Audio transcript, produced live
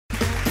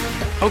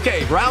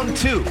Okay, round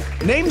two.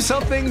 Name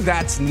something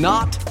that's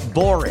not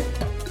boring.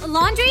 A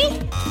laundry?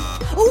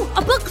 Ooh, a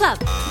book club.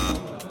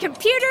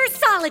 Computer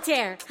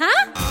solitaire,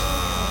 huh?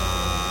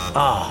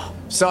 Ah,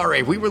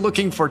 sorry, we were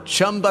looking for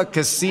Chumba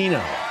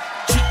Casino.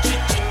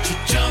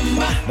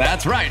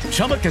 That's right,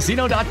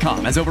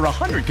 ChumbaCasino.com has over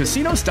 100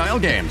 casino-style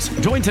games.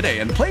 Join today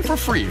and play for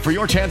free for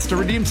your chance to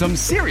redeem some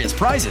serious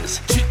prizes.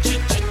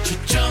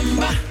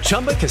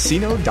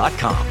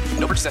 ChumbaCasino.com.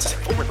 No purchase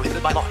necessary. Void where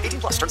prohibited by law.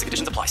 18+. Terms and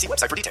conditions apply. See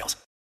website for details.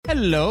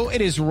 Hello,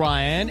 it is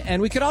Ryan,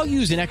 and we could all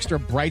use an extra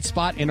bright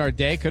spot in our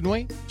day, couldn't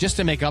we? Just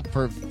to make up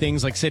for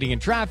things like sitting in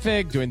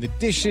traffic, doing the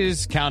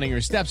dishes, counting your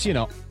steps, you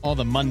know, all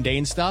the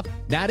mundane stuff.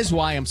 That is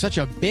why I'm such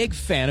a big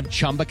fan of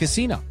Chumba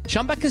Casino.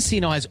 Chumba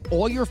Casino has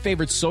all your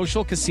favorite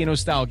social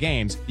casino-style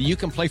games that you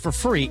can play for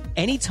free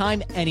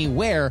anytime,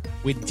 anywhere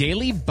with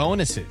daily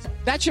bonuses.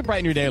 That should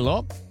brighten your day a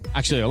little.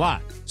 Actually, a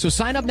lot. So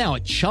sign up now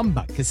at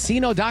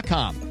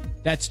ChumbaCasino.com.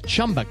 That's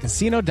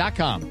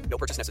ChumbaCasino.com. No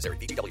purchase necessary.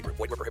 VGW Group.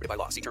 Void where prohibited by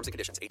law. See terms and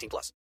conditions.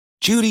 18+.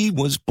 Judy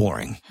was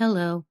boring.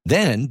 Hello.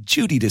 Then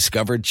Judy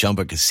discovered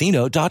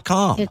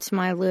ChumbaCasino.com. It's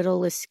my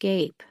little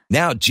escape.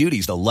 Now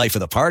Judy's the life of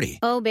the party.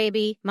 Oh,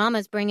 baby,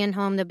 mama's bringing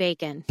home the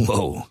bacon.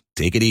 Whoa,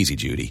 take it easy,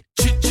 Judy.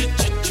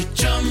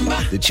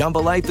 The Chumba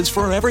life is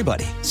for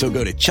everybody. So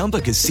go to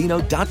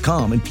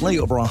ChumbaCasino.com and play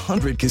over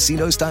 100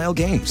 casino-style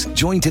games.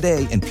 Join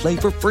today and play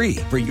for free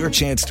for your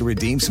chance to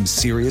redeem some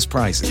serious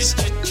prizes.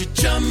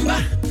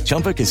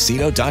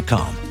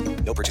 ChumbaCasino.com.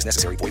 No purchase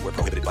necessary. Void where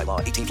prohibited by law.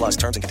 18+.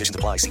 Terms and conditions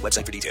apply. See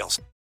website for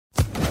details.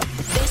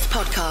 This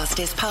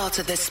podcast is part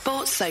of the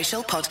Sports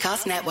Social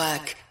Podcast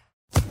Network.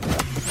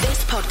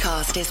 This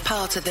podcast is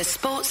part of the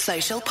Sports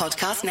Social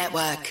Podcast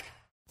Network.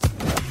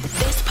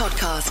 This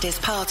podcast is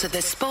part of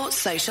the Sports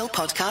Social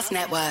Podcast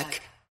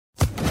Network.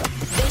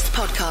 This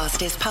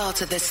podcast is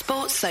part of the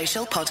Sports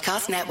Social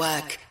Podcast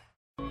Network.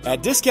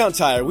 At Discount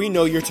Tire, we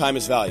know your time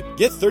is valuable.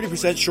 Get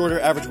 30% shorter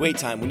average wait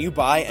time when you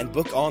buy and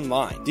book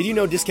online. Did you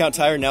know Discount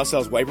Tire now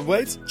sells wiper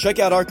blades? Check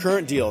out our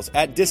current deals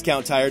at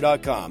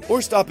DiscountTire.com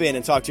or stop in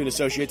and talk to an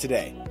associate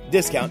today.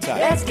 Discount Tire.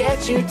 Let's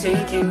get you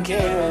taken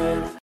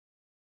care of.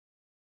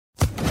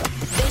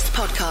 This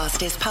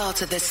podcast is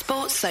part of the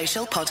Sports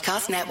Social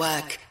Podcast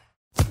Network.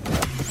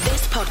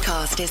 This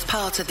podcast is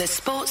part of the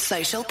Sports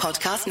Social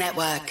Podcast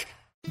Network.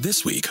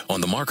 This week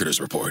on The Marketer's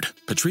Report,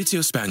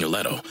 Patrizio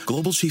Spagnoletto,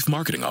 Global Chief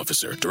Marketing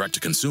Officer,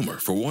 Direct-to-Consumer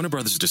for Warner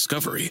Brothers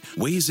Discovery,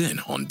 weighs in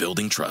on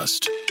building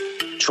trust.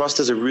 Trust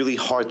is a really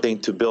hard thing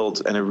to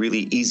build and a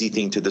really easy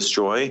thing to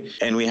destroy,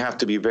 and we have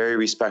to be very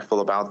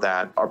respectful about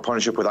that. Our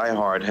partnership with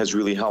iHeart has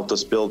really helped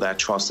us build that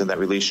trust and that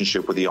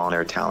relationship with the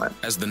on-air talent.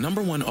 As the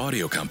 #1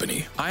 audio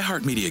company,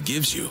 iHeartMedia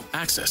gives you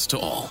access to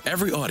all.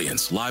 Every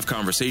audience, live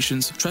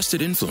conversations, trusted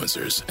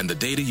influencers, and the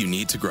data you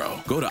need to grow.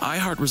 Go to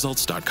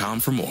iHeartResults.com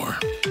for more.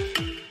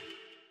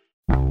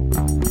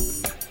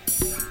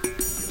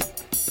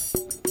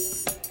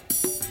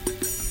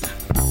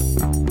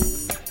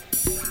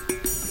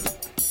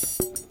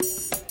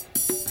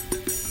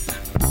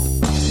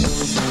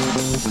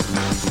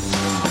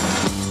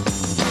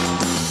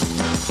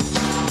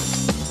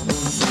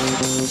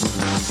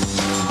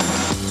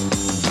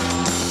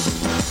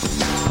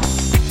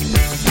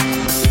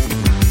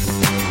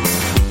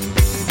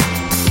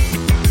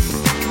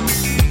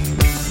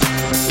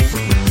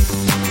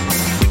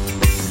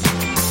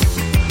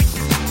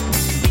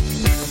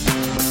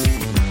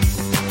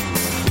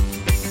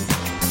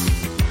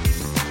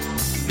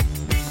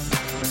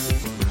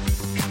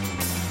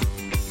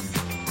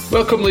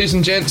 Welcome, ladies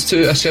and gents,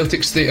 to A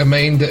Celtic State of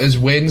Mind. It is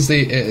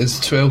Wednesday, it is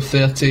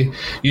 12:30.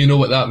 You know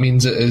what that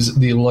means, it is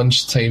the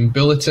lunchtime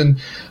bulletin.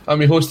 I'm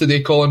your host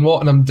today, Colin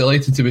Watt, and I'm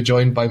delighted to be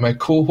joined by my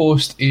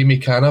co-host, Amy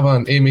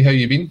Canavan. Amy, how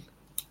you been?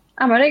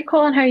 I'm alright,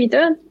 Colin, how are you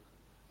doing?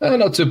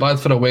 Not too bad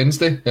for a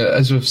Wednesday.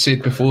 As we've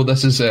said before,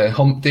 this is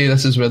hump day.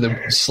 This is where the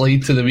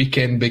slide to the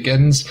weekend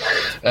begins.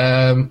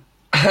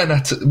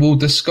 And we'll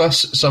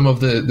discuss some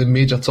of the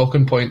major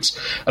talking points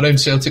around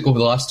Celtic over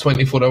the last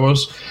 24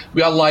 hours.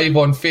 We are live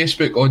on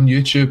Facebook, on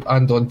YouTube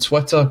and on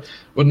Twitter.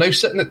 We're now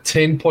sitting at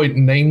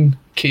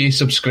 10.9k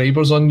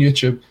subscribers on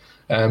YouTube.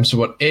 So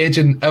we're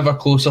edging ever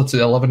closer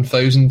to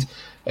 11,000.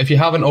 If you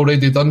haven't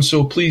already done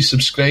so, please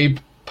subscribe.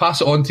 Pass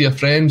it on to your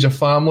friends, your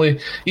family,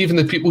 even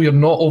the people you're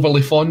not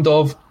overly fond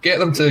of. Get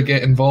them to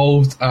get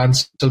involved and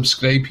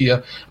subscribe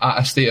here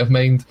at A State of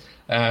Mind.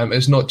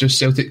 It's not just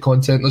Celtic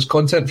content. There's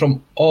content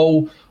from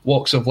all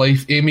walks of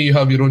life. Amy, you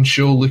have your own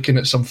show looking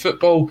at some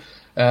football.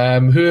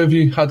 Who have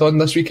you had on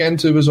this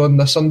weekend? Who was on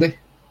this Sunday?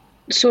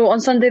 So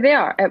on Sunday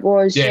there, it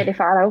was Sherry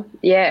Farrell.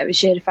 Yeah, it was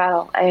Sherry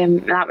Farrell.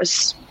 And that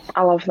was,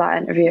 I love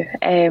that interview.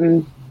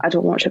 I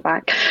don't watch it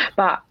back.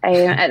 But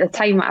at the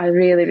time, I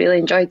really, really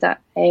enjoyed it.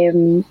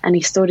 And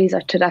his stories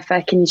are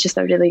terrific. And he's just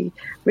a really,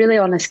 really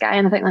honest guy.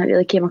 And I think that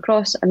really came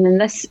across. And then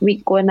this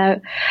week going out,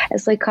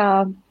 it's like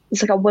a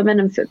women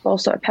in football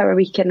sort of power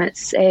week, and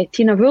it's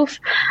Tina Wolf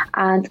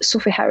and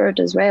Sophie Howard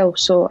as well.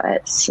 So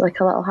it's like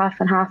a little half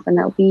and half, and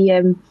it'll be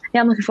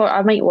I'm looking forward.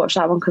 I might watch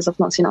that one because I've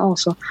not seen it all.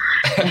 So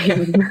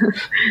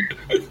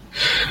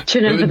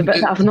Tune in for the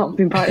bit that I've not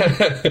been part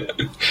of.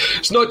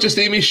 It's not just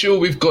Amy's show.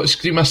 We've got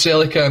Screamer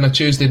Celica on a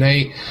Tuesday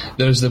night.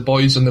 There's the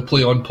Boys on the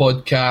Play On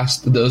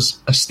podcast.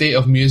 There's A State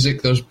of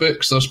Music. There's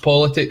books. There's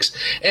politics.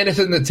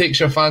 Anything that takes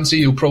your fancy,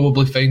 you'll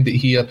probably find it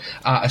here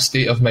at A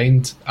State of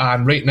Mind.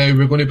 And right now,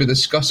 we're going to be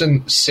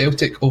discussing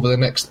Celtic over the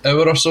next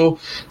hour or so.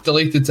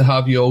 Delighted to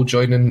have you all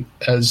joining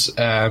us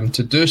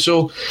to do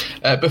so.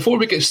 Before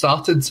we get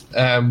started,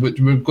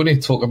 we're going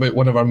to talk about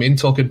one of our main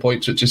talking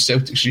points, which is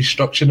Celtic's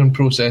restructuring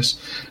process.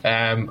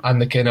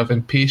 And the kind of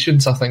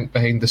impatience, I think,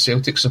 behind the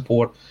Celtic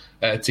support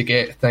to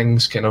get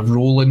things kind of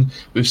rolling.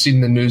 We've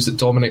seen the news that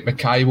Dominic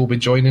Mackay will be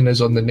joining us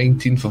on the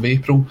 19th of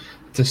April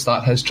to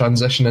start his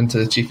transition into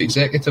the chief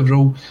executive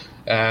role.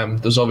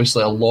 There's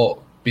obviously a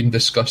lot being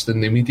discussed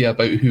in the media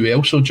about who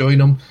else will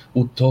join him.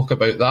 We'll talk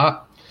about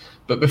that.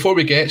 But before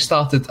we get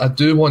started, I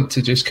do want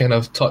to just kind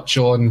of touch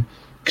on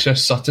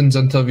Chris Sutton's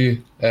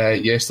interview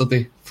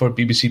yesterday for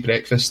BBC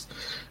Breakfast.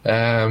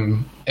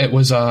 It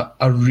was a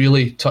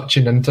really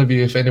touching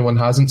interview. If anyone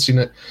hasn't seen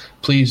it,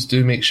 please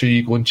do make sure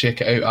you go and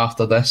check it out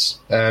after this.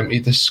 He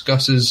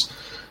discusses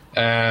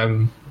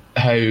how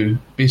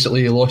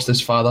basically he lost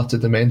his father to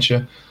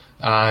dementia,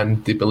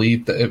 and they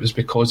believed that it was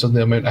because of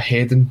the amount of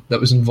heading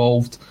that was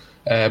involved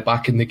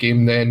back in the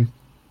game then.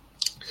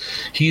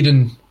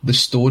 Hearing the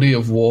story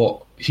of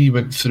what he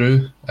went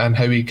through and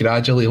how he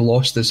gradually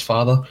lost his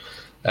father,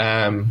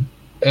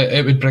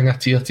 it would bring a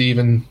tear to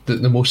even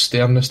the most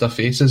sternest of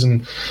faces,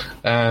 and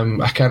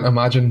I can't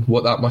imagine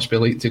what that must be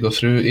like to go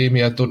through.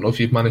 Amy, I don't know if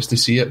you've managed to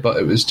see it, but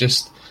it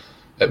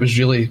was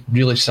really,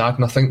 really sad,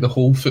 and I think the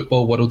whole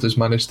football world has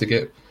managed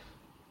to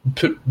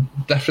put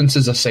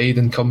differences aside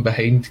and come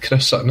behind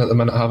Chris Sutton at the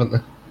minute, haven't they?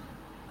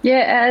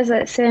 Yeah, it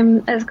is.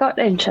 It's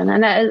gut-wrenching,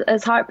 and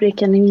it's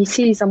heartbreaking, and you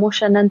see his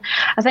emotion. And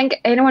I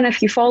think anyone,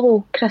 if you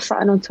follow Chris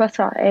Sutton on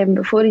Twitter,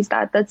 before his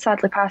dad did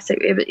sadly pass,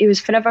 he was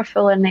forever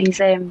filling his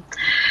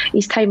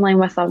timeline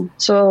with him.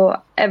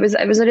 So it was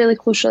a really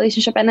close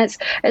relationship, and it's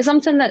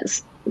something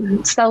that's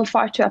still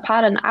far too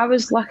apparent. I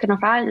was lucky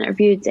enough, I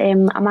interviewed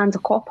Amanda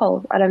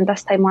Coppell around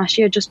this time last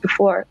year, just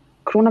before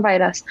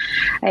coronavirus.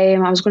 I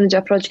was going to do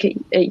a project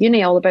at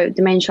uni all about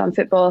dementia and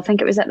football. I think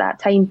it was at that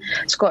time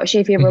Scottish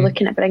FA were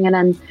looking at bringing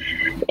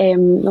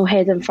in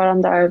heading for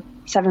under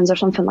sevens or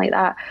something like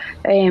that.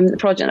 The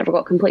project never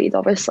got completed,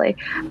 obviously,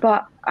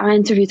 but I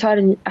interviewed her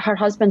and her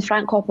husband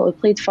Frank Coppell, who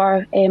played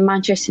for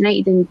Manchester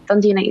United and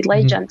Dundee United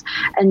legend,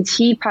 and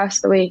he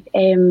passed away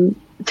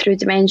through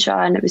dementia,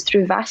 and it was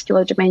through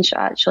vascular dementia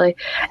actually,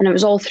 and it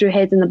was all through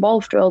heading the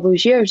ball through all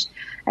those years.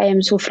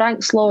 So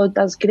Frank's Law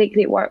does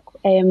great work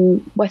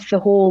with the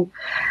whole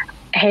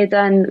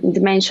head-in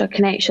dementia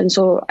connection.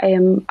 So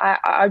I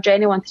urge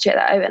anyone to check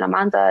that out. And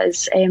Amanda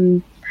is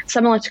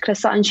similar to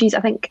Chris Sutton. I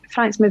think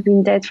Frank's maybe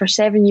been dead for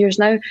 7 years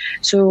now,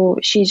 so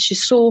she's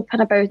just so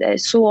open about it,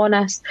 it's so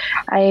honest,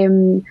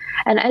 and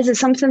it's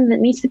something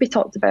that needs to be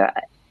talked about.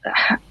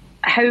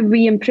 How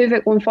we improve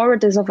it going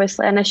forward is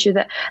obviously an issue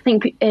that I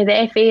think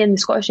the FA and the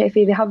Scottish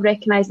FA, they have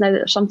recognised now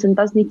that something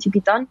does need to be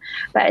done,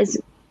 but is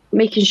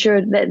making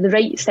sure that the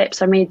right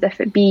steps are made,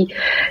 if it be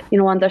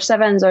under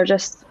sevens or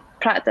just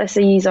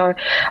practices, or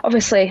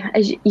obviously,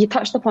 as you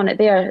touched upon it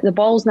there, the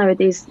balls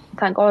nowadays,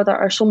 thank God,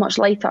 are so much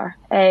lighter.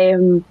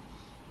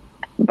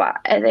 But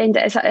at the end,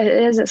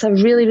 it's a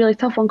really, really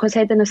tough one, because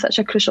heading is such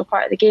a crucial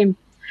part of the game.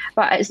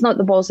 But it's not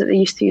the balls that they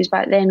used to use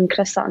back then,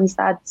 Chris Sutton's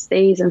dad's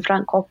days and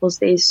Frank Coppell's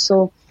days.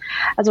 So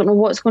I don't know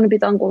what's going to be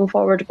done going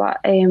forward, but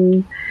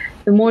the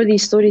more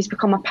these stories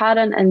become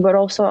apparent and we're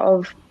all sort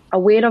of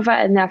aware of it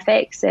and the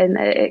effects, then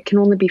it can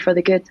only be for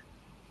the good.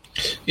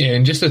 Yeah,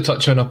 and just to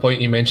touch on a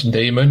point you mentioned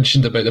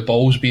about the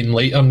balls being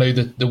lighter now.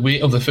 The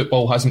weight of the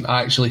football hasn't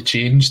actually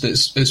changed.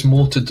 It's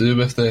more to do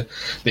with the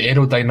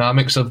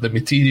aerodynamics of the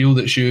material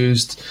that's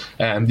used.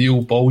 The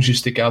old balls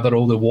used to gather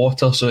all the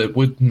water, so it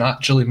would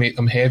naturally make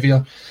them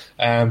heavier.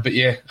 But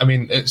yeah, I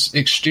mean, it's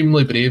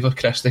extremely brave of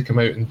Chris to come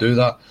out and do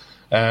that.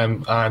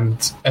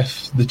 And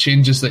if the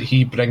changes that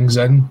he brings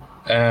in,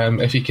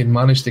 if he can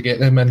manage to get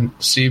them and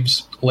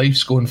saves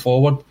lives going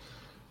forward,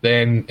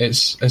 then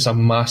it's a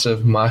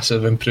massive,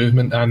 massive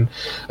improvement. And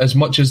as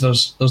much as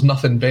there's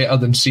nothing better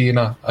than seeing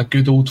a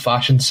good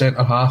old-fashioned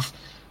centre-half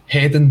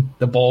heading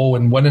the ball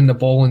and winning the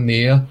ball in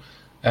the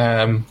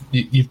air,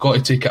 you've got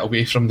to take it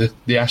away from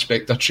the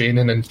aspect of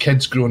training, and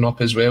kids growing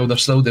up as well, they're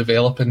still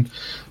developing,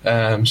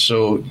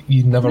 so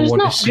you never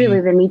want to see... There's not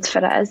really the need for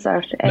it, is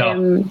there?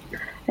 No.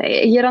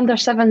 You're under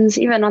sevens,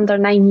 even under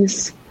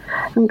nines.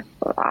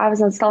 I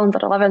was still under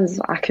 11s.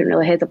 I couldn't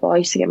really head the ball. I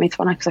used to get made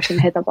fun of because I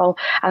couldn't head the ball.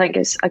 I think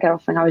it's a girl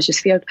thing. I was just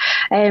feared.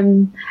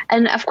 And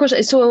of course,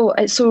 it's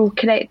so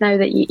correct now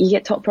that you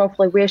get taught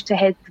properly where to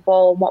head the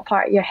ball and what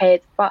part of your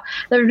head. But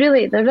there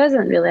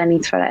isn't really a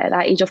need for it at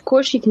that age. Of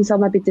course, you can still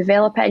maybe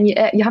develop it, and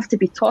you have to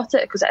be taught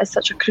it, because it is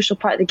such a crucial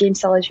part of the game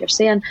still, as you're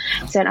saying.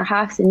 Centre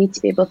halves, they need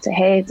to be able to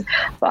head.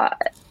 But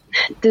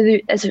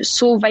is it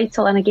so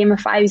vital in a game of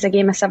fives, a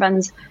game of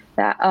sevens,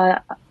 that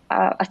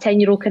a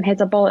 10-year-old can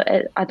head a ball?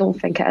 I don't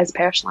think it is,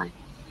 personally.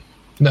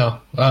 No,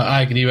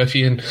 I agree with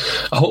you, and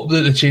I hope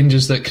that the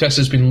changes that Chris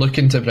has been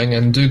looking to bring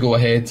in do go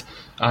ahead,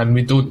 and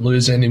we don't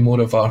lose any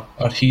more of our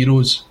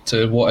heroes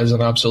to what is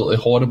an absolutely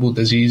horrible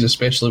disease,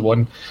 especially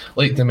one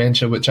like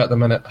dementia, which at the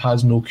minute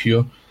has no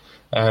cure.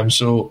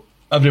 So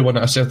everyone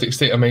at a Celtic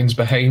State of Mind's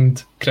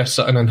behind Chris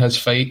Sutton and his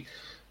fight,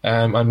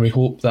 and we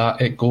hope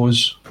that it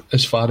goes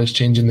as far as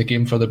changing the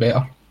game for the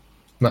better.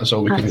 That's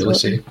all we can really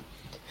say.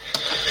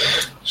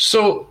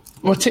 So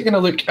we're taking a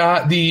look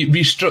at the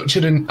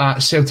restructuring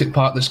at Celtic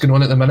Park that's going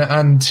on at the minute,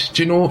 and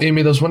do you know,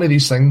 Amy, there's one of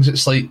these things,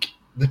 it's like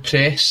the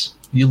press,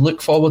 you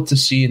look forward to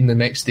seeing the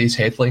next day's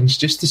headlines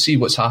just to see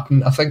what's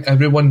happening. I think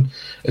everyone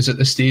is at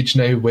the stage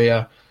now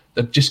where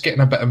they're just getting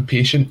a bit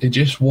impatient. They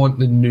just want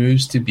the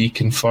news to be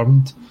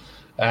confirmed.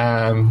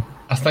 I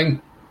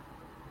think,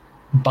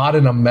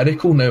 barring a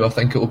miracle now, I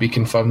think it will be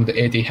confirmed that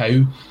Eddie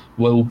Howe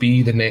will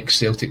be the next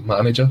Celtic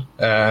manager.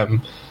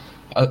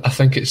 I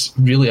think it's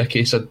really a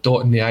case of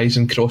dotting the I's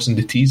and crossing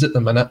the T's at the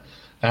minute.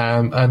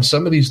 And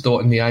some of these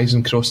dotting the I's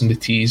and crossing the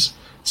T's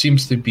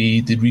seems to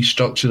be the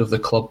restructure of the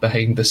club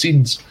behind the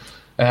scenes.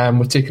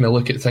 We're taking a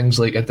look at things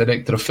like a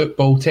director of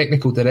football,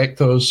 technical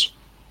directors,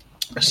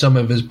 some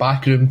of his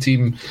backroom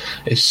team,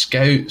 his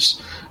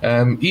scouts,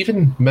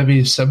 even maybe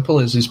as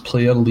simple as his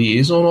player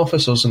liaison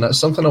officers, and that's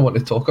something I want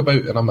to talk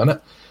about in a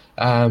minute.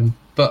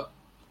 But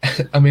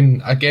I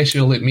mean, I guess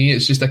you're like me,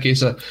 it's just a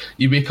case of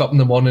you wake up in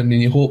the morning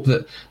and you hope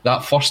that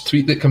that first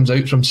tweet that comes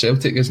out from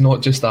Celtic is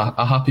not just a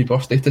happy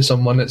birthday to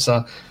someone, it's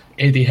a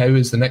Eddie Howe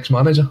is the next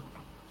manager.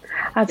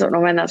 I don't know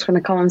when that's going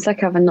to come. I'm sick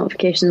of having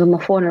notifications on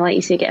my phone, and like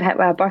you say, get hit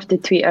with a birthday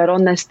tweet or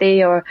on this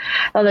day, or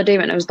the other day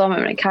when it was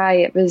Dominic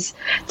Mackay, it was,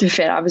 to be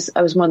fair, I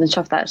was more than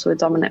chuffed actually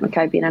with Dominic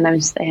Mackay being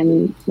announced that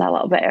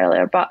little bit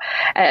earlier, but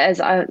it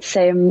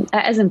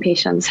is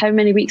impatience. How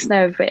many weeks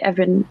now have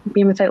we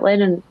been without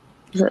Lennon?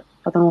 Is it,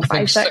 I don't know,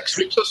 5, 6? 6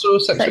 weeks or so,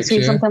 6 weeks,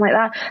 yeah. Something like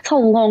that. It's a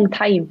long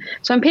time.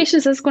 So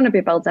impatience is going to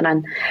be building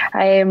in.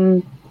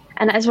 And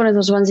it is one of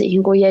those ones that you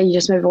can go, yeah, you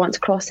just maybe want to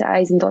cross the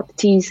I's and dot the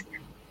T's.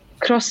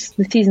 Cross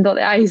the T's and dot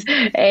the I's.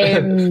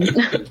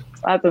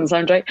 That doesn't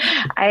sound right.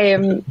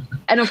 And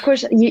of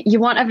course, you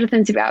want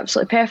everything to be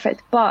absolutely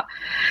perfect, but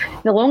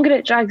the longer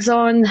it drags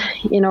on,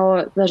 you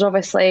know, there's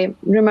obviously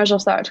rumours will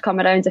start to come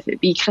around if it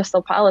be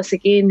Crystal Palace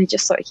again. They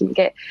just sort of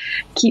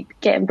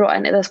keep getting brought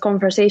into this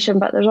conversation,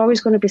 but there's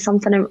always going to be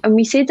something. And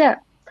we said it,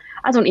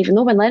 I don't even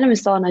know when Lennon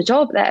was still on a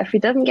job, that if we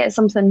didn't get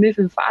something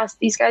moving fast,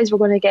 these guys were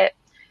going to get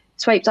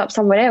swiped up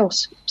somewhere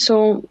else.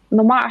 So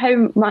no matter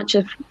how much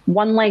of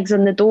one leg's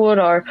in the door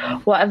or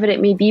whatever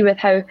it may be with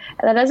how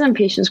there is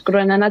impatience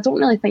growing, and I don't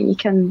really think you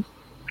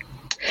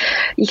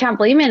can't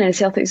blame any of the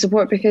Celtic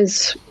support,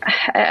 because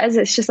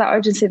it's just that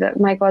urgency that,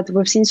 my God,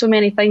 we've seen so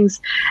many things,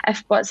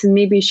 if buts and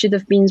maybe should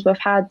have beens. We've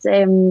had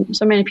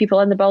so many people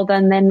in the building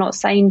and then not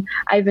sign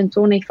Ivan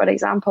Toney, for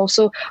example.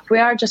 So we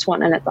are just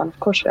wanting it done. Of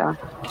course we are.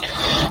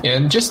 Yeah,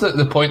 and just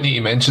the point that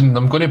you mentioned,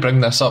 I'm going to bring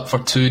this up for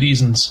 2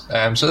 reasons.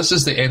 So this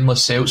is the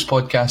Endless Celts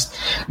podcast.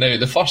 Now,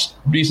 the first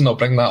reason I'll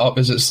bring that up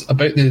is it's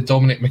about the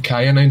Dominic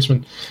Mackay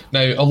announcement.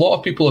 Now, a lot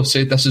of people have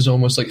said this is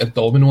almost like a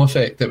domino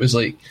effect. It was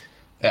like,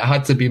 it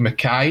had to be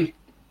Mackay,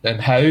 then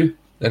Howe,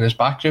 then his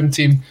backroom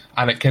team,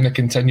 and it kind of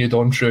continued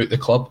on throughout the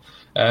club.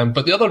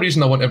 But the other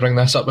reason I want to bring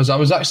this up is I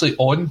was actually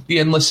on the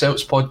Endless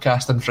Celts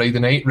podcast on Friday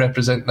night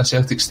representing a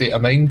Celtic State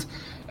of Mind.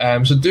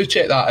 So do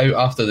check that out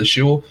after the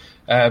show.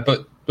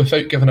 But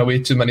without giving away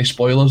too many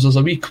spoilers, there's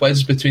a wee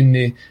quiz between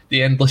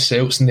the Endless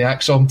Celts and the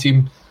Axom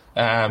team.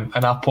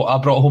 And I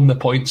brought home the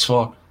points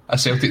for a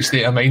Celtic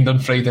State of Mind on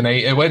Friday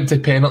night. It went to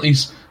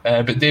penalties,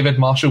 but David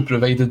Marshall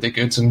provided the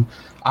goods and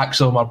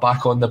Axom are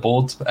back on the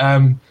board.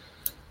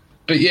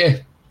 But yeah,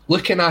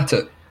 looking at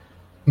it,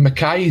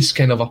 Mackay's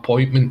kind of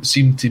appointment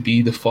seemed to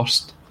be the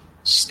first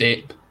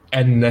step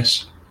in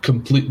this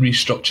complete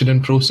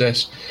restructuring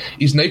process.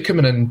 He's now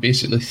coming in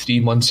basically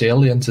 3 months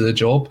early into the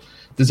job.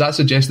 Does that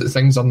suggest that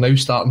things are now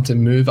starting to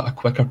move at a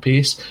quicker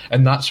pace,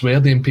 and that's where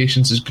the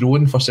impatience is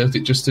growing for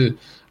Celtic just to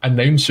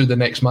announce who the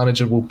next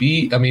manager will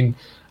be? I mean,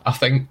 I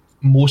think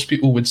most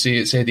people would say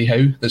it's Eddie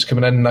Howe that's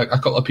coming in. A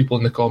couple of people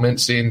in the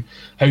comments saying,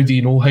 how do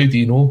you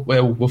know?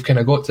 Well, we've kind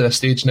of got to a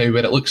stage now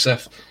where it looks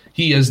as if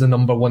he is the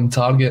number one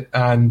target,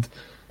 and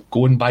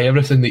going by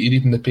everything that you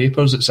read in the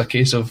papers, it's a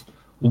case of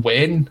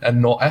when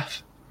and not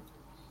if.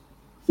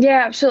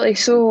 Yeah, absolutely.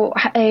 So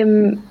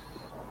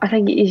I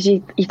think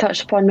you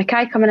touched upon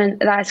Mackay coming in.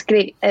 That's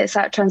great. It's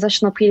that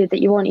transitional period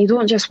that you want. You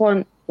don't just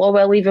want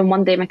Lawwell leaving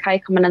one day, Mackay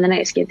coming in the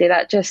next day.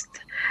 That just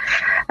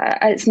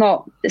it's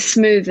not as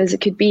smooth as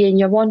it could be. And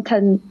you're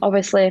wanting,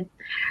 obviously,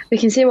 we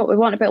can say what we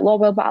want about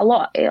Lawwell, but a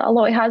lot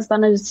he has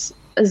done is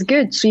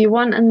good. So you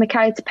want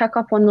Mackay to pick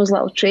up on those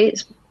little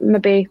traits,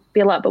 maybe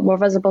be a little bit more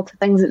visible to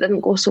things that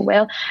didn't go so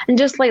well, and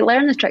just like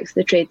learn the tricks of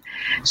the trade.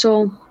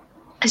 So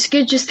it's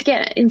good just to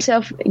get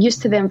himself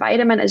used to the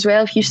environment as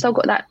well. If you've still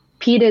got that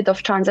period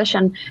of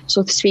transition,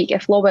 so to speak,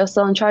 if Lawwell's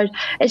still in charge,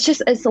 it's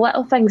the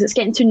little things. It's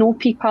getting to know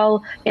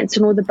people, getting to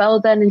know the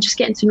building, and just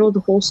getting to know the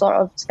whole sort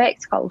of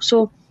spectacle.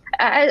 So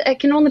it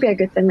can only be a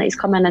good thing that he's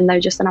come in and now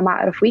just in a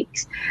matter of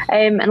weeks.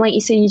 And like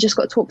you say, you just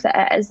got to hope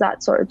that it is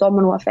that sort of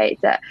domino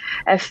effect, that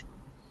if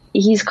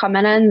he's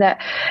coming in,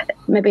 that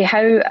maybe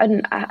Howe,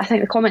 and I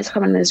think the comments are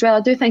coming in as well,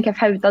 I do think if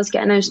Howe does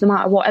get announced, no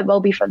matter what, it will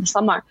be for the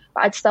summer,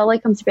 but I'd still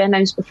like him to be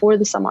announced before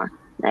the summer.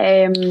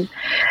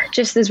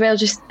 Just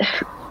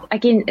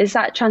again, it's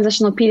that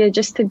transitional period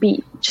just to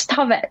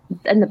have it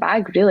in the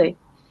bag, really.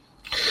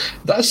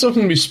 That's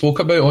something we spoke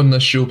about on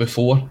this show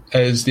before,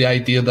 is the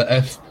idea that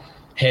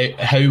if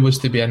Howe was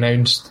to be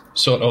announced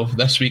sort of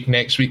this week,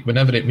 next week,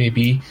 whenever it may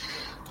be,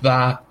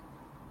 that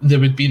there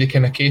would be the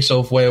kind of case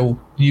of, well,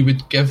 you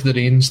would give the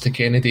reins to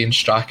Kennedy and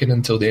Strachan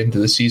until the end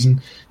of the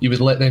season. You would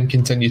let them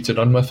continue to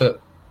run with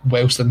it,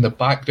 whilst in the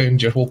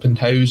background you're hoping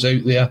Howe's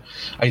out there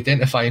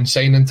identifying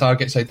signing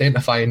targets,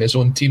 identifying his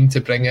own team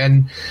to bring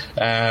in,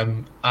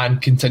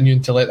 and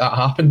continuing to let that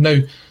happen. Now,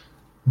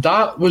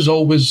 that was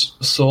always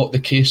thought the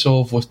case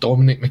of with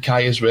Dominic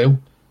Mackay as well.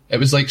 It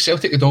was like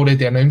Celtic had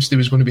already announced he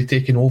was going to be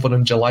taking over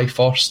on July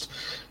 1st,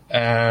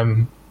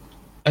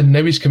 and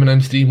now he's coming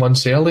in 3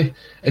 months early.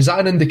 Is that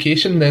an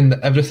indication then that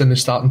everything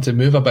is starting to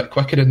move a bit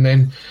quicker? And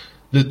then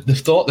the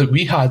thought that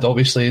we had,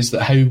 obviously, is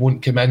that Howe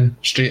won't come in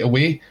straight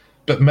away.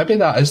 But maybe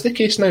that is the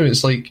case now.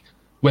 It's like,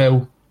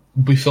 well,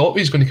 we thought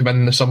he was going to come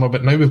in the summer,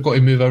 but now we've got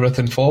to move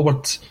everything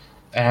forward.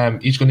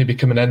 He's going to be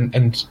coming in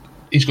and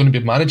he's going to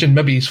be managing.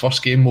 Maybe his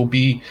first game will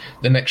be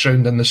the next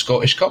round in the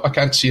Scottish Cup. I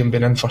can't see him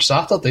being in for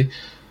Saturday.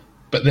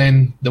 But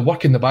then the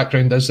work in the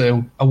background is,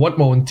 I want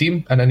my own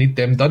team and I need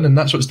them done, and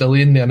that's what's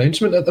delaying the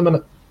announcement at the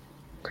minute.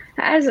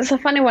 It is, it's a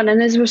funny one,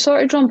 and as we're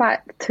sort of drawn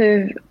back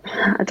to,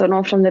 I don't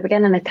know, from the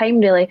beginning of time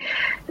really,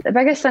 the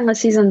biggest thing this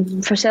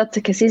season for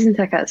Celtic is season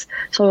tickets.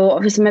 So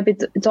obviously maybe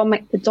Dom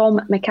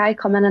Mackay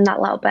coming in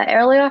that little bit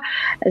earlier,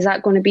 is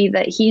that going to be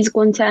that he's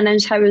going to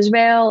announce Howe as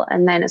well,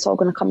 and then it's all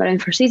going to come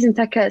around for season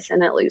tickets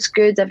and it looks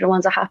good,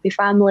 everyone's a happy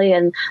family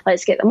and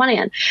let's get the money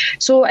in.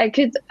 So I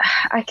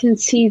can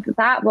see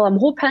that. Well, I'm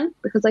hoping,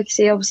 because like you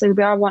say, obviously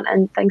we are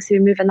wanting things to be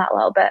moving that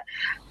little bit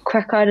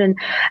quicker, and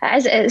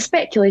it's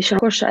speculation.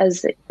 Of course,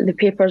 as the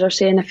papers are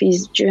saying, if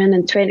he's due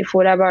in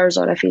 24 hours,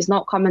 or if he's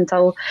not coming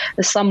till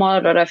the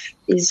summer, or if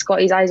he's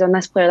got his eyes on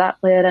this player, that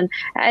player, and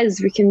it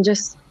is, we can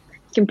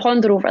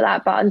ponder over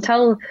that. But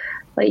until,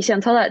 like you say,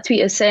 until that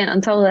tweet is sent,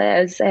 until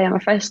it is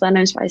officially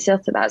announced by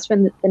Celtic, that's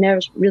when the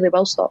nerves really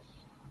will stop.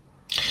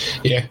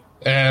 Yeah.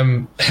 I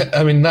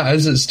mean,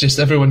 it's just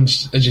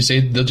everyone's, as you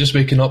said, they're just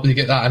waking up, they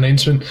get that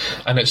announcement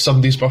and it's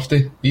somebody's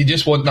birthday. You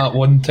just want that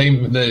one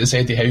time that it's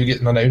Eddie Howe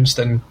getting announced,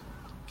 and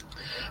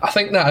I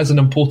think that is an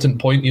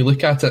important point. You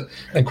look at it,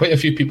 and quite a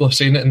few people are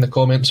saying it in the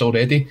comments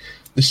already,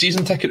 the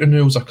season ticket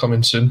renewals are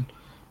coming soon.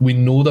 We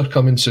know they're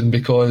coming soon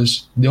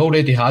because they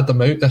already had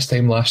them out this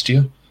time last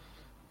year.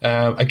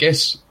 I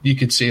guess you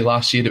could say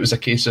last year it was a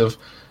case of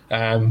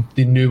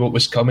they knew what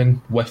was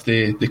coming with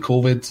the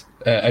COVID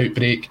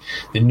outbreak.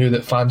 They knew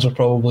that fans were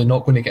probably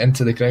not going to get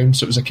into the ground,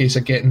 so it was a case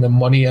of getting the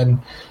money in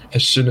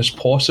as soon as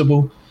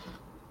possible.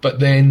 But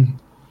then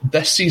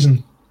this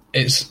season,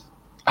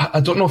 I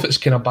don't know if it's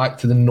kind of back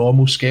to the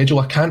normal schedule.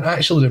 I can't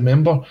actually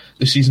remember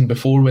the season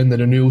before when the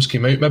renewals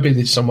came out.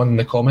 Maybe someone in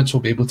the comments will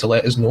be able to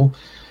let us know.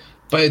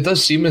 But it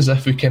does seem as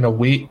if we kind of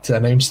wait to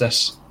announce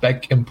this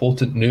big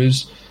important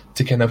news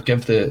to kind of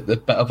give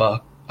the bit of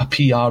a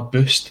PR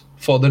boost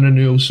for the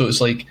renewal. So it's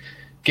like,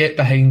 get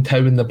behind Howe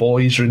and the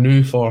boys,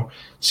 renew for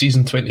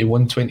season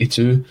 21-22.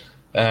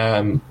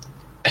 Do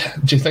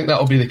you think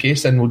that'll be the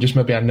case then? We'll just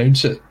maybe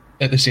announce it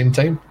at the same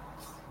time?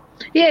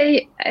 Yeah,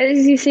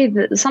 as you say,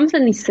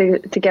 something needs to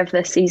give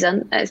this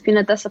season. It's been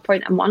a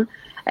disappointing one.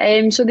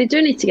 So they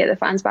do need to get the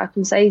fans back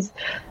on side.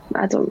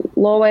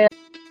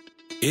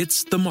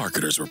 It's the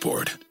Marketer's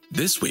Report.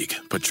 This week,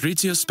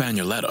 Patrizio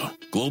Spagnoletto,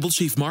 Global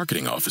Chief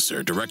Marketing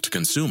Officer,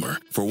 Direct-to-Consumer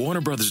for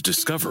Warner Bros.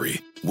 Discovery,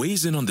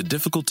 weighs in on the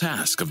difficult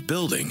task of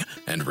building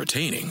and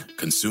retaining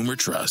consumer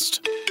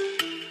trust.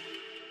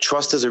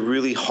 Trust is a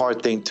really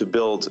hard thing to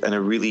build and a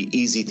really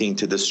easy thing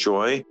to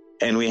destroy,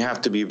 and we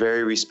have to be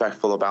very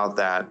respectful about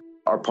that.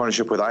 Our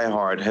partnership with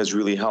iHeart has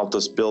really helped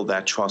us build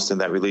that trust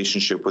and that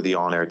relationship with the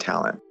on-air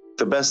talent.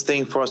 The best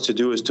thing for us to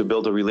do is to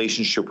build a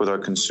relationship with our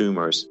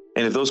consumers.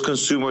 And if those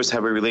consumers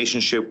have a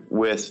relationship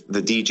with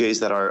the DJs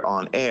that are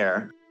on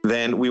air,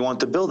 then we want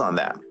to build on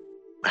that.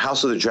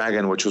 House of the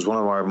Dragon, which was one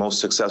of our most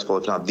successful,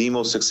 if not the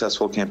most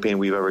successful campaign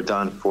we've ever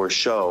done for a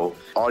show,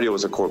 audio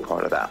was a core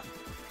part of that.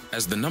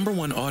 As the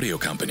 #1 audio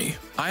company,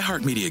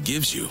 iHeartMedia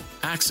gives you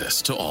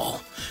access to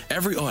all.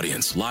 Every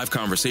audience, live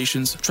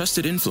conversations,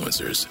 trusted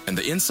influencers, and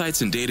the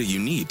insights and data you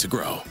need to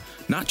grow.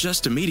 Not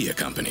just a media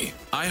company,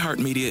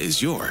 iHeartMedia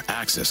is your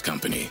access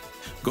company.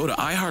 Go to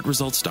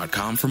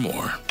iHeartResults.com for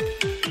more.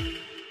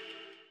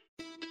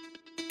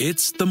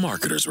 It's the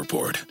Marketer's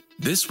Report.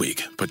 This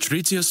week,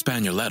 Patrizio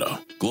Spagnoletto,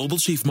 Global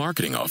Chief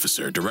Marketing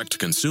Officer,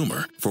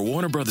 Direct-to-Consumer for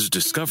Warner Bros.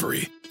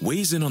 Discovery,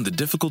 weighs in on the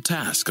difficult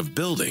task of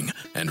building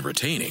and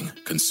retaining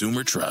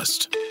consumer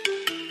trust.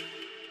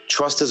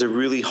 Trust is a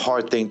really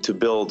hard thing to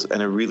build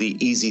and a really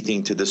easy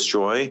thing to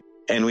destroy,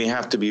 and we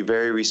have to be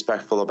very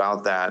respectful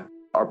about that.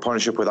 our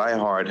partnership with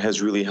iHeart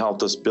has really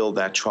helped us build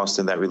that trust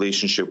and that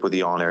relationship with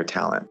the on-air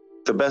talent.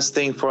 The best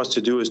thing for us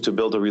to do is to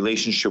build a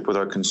relationship with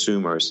our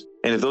consumers.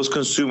 And if those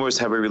consumers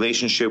have a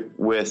relationship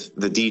with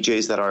the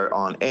DJs that are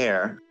on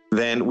air,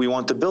 then we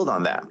want to build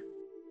on that.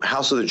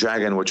 House of the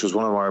Dragon, which was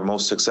one of our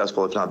most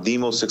successful, if not the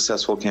most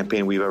successful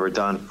campaign we've ever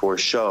done for a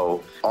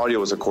show, audio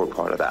was a core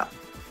part of that.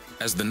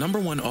 As the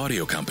 #1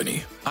 audio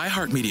company,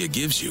 iHeartMedia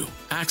gives you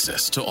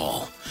access to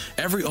all.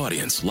 Every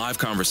audience, live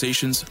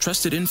conversations,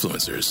 trusted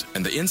influencers,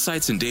 and the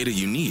insights and data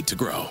you need to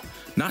grow.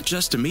 Not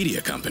just a media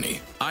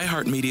company,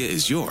 iHeartMedia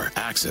is your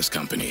access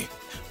company.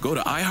 Go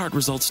to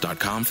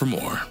iHeartResults.com for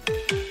more.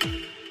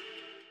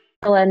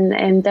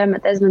 And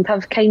Dermot Desmond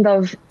have kind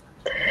of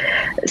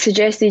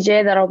suggested,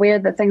 they're aware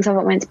that things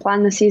haven't went to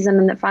plan this season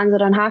and that fans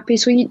are unhappy.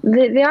 So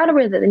they are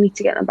aware that they need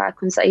to get them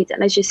back on side.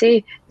 And as you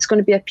say, it's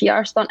going to be a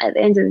PR stunt at the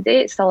end of the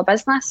day. It's still a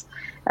business.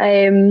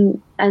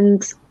 And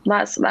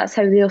that's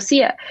how they'll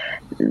see it.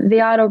 They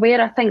are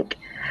aware, I think,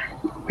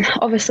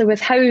 obviously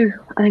with how,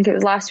 I think it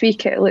was last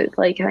week, it looked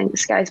like, I think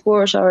Sky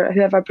Sports or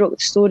whoever broke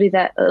the story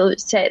that it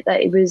looked set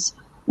that it was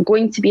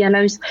going to be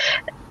announced.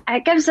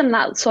 It gives them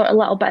that sort of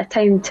little bit of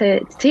time to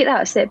take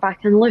that a step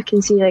back and look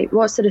and see, like,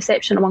 what's the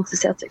reception amongst the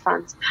Celtic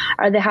fans?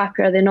 Are they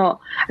happy? Are they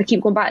not? I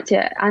keep going back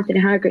to Anthony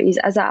Hargreaves.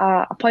 Is it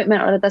a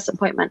appointment or a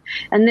disappointment?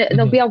 And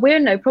they'll be aware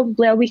now,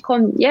 probably a week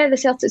on, the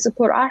Celtic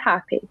support are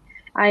happy.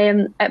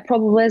 It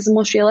probably is the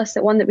most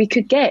realistic one that we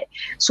could get.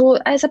 So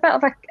it's a bit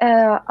of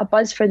a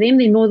buzz for them.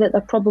 They know that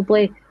they're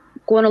probably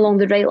going along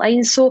the right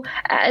lines. So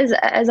it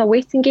is a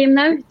waiting game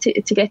now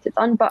to get it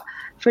done. But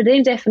for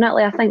them,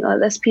 definitely, I think that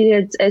this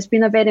period has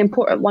been a very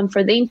important one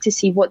for them to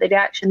see what the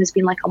reaction has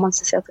been like amongst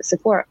the Celtic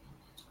support.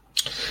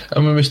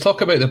 And when we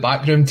talk about the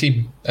backroom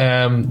team,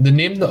 the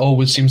name that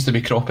always seems to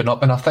be cropping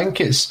up, and I think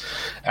it's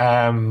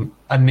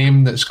a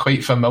name that's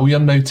quite familiar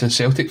now to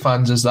Celtic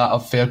fans, is that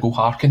of Fergal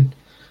Harkin.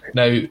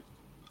 Now,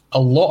 a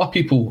lot of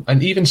people,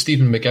 and even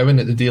Stephen McGowan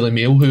at the Daily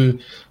Mail, who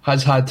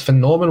has had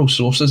phenomenal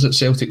sources at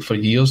Celtic for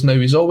years now,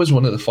 he's always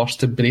one of the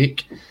first to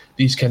break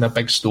these kind of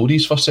big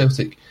stories for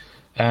Celtic,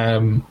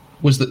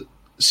 was that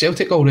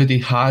Celtic already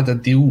had a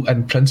deal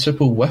in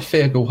principle with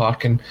Fergal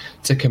Harkin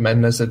to come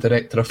in as the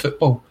director of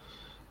football.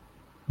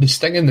 The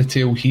sting in the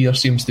tail here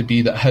seems to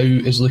be that Howe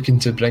is looking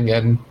to bring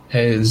in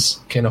his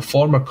kind of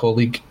former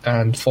colleague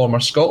and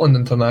former Scotland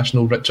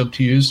international Richard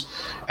Hughes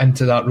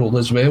into that role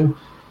as well.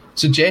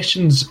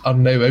 Suggestions are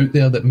now out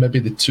there that maybe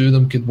the two of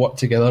them could work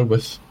together,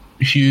 with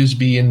Hughes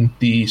being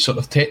the sort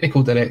of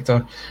technical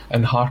director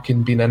and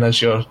Harkin being in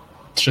as your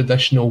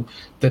traditional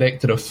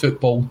director of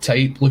football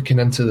type, looking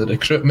into the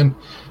recruitment,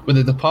 with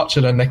the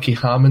departure of Nicky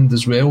Hammond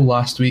as well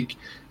last week.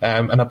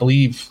 And I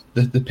believe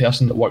the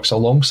person that works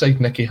alongside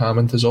Nicky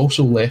Hammond has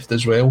also left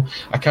as well.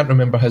 I can't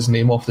remember his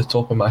name off the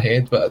top of my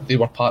head, but they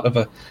were part of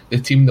the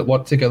team that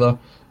worked together.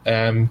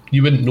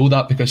 You wouldn't know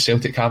that because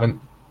Celtic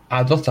haven't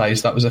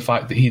advertised that was the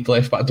fact that he'd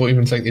left, but I don't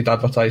even think they'd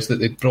advertised that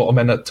they'd brought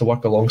him in to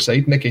work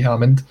alongside Nicky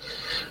Hammond.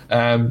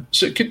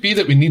 So it could be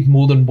that we need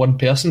more than one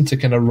person to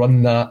kind of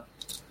run that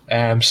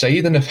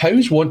side. And if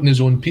Howe's wanting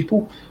his own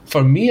people,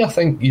 for me, I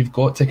think you've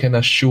got to kind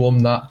of show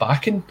him that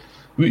backing.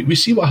 We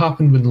see what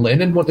happened when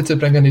Lennon wanted to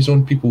bring in his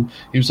own people.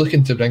 He was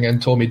looking to bring in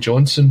Tommy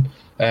Johnson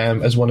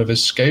as one of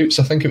his scouts.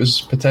 I think it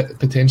was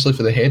potentially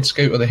for the head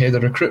scout or the head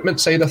of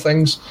recruitment side of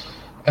things.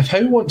 If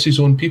Howe wants his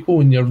own people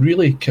and you're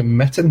really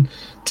committing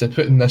to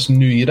putting this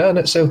new era in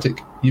at Celtic,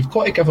 you've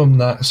got to give him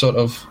that sort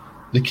of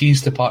the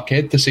keys to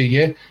Parkhead to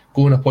say,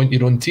 go and appoint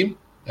your own team,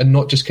 and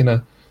not just kind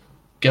of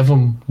give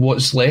him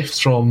what's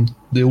left from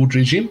the old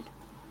regime.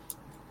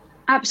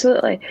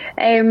 Absolutely.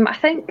 I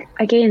think,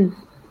 again,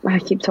 I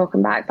keep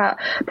talking back, but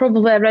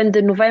probably around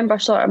the November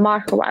sort of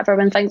mark or whatever,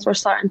 when things were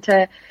starting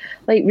to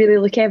really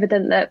look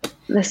evident that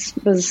this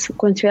was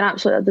going to be an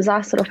absolute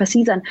disaster of a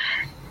season,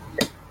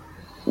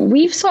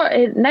 we've sort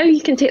of, now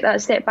you can take that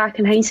step back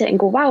in hindsight and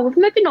go, wow, we've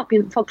maybe not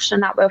been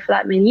functioning that well for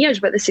that many years,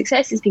 but the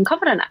success has been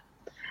covering it.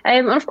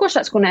 And of course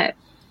that's going to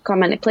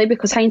come into play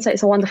because hindsight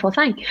is a wonderful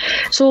thing.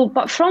 So,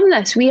 but from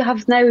this, we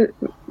have now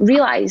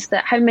realised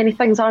that how many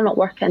things are not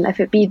working, if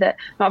it be that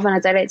not having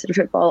a director of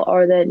football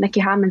or the Nicky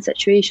Hammond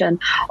situation,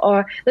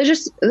 or there's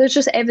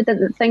just evident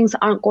that things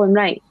aren't going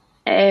right.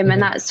 And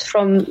that's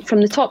from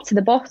the top to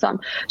the bottom.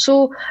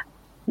 So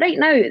right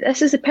now,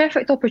 this is the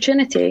perfect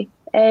opportunity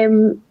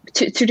to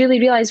really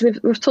realise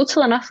we've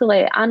totally and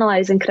utterly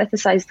analysed and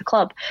criticised the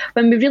club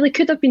when we really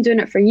could have been doing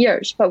it for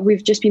years, but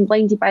we've just been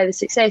blinded by the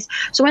success.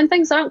 So when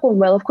things aren't going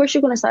well, of course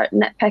you're going to start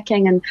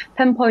nitpicking and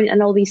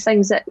pinpointing all these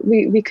things that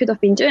we could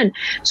have been doing.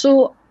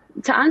 So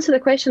to answer the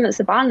question that's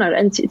the banner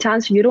and to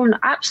answer your own,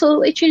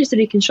 absolutely change the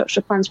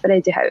reconstruction plans for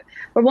Eddie Howe.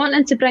 We're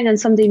wanting to bring in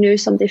somebody new,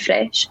 somebody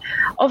fresh.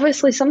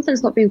 Obviously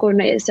something's not been going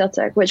right at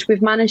Celtic, which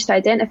we've managed to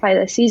identify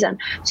this season.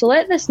 So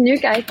let this new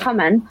guy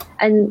come in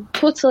and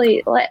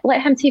totally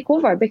let him take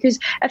over, because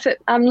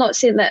I'm not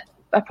saying that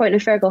appointing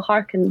Fergal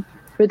Harkin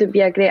wouldn't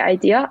be a great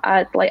idea.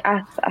 I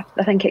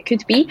think it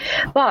could be,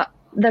 but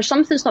there's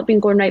something that's not been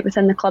going right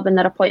within the club and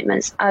their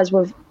appointments, as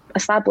we've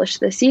established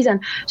this season.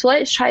 So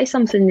let's try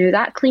something new.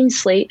 That clean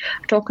slate,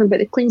 we're talking about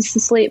the clean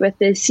slate with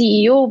the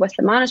CEO, with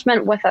the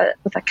management, with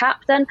a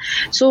captain.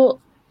 So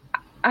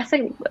I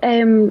think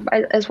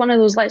it's one of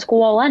those let's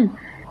go all in.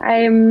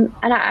 And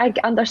I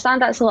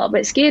understand that's a little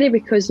bit scary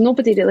because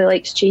nobody really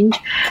likes change,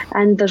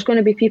 and there's going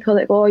to be people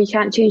that go, oh, you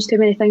can't change too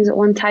many things at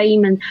one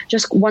time, and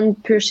just one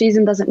poor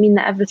season doesn't mean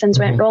that everything's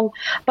went wrong.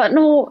 But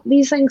no,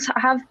 these things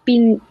have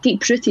been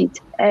deep-rooted.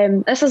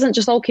 This isn't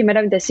just all came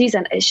around this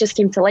season, it's just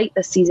came to light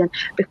this season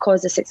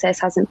because the success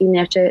hasn't been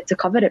there to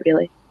cover it,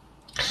 really.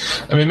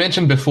 And we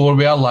mentioned before,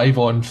 we are live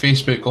on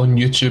Facebook, on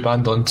YouTube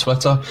and on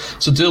Twitter,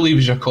 so do leave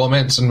us your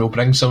comments and we'll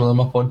bring some of them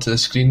up onto the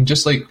screen,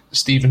 just like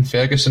Stephen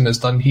Ferguson has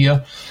done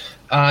here.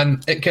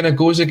 And it kind of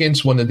goes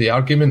against one of the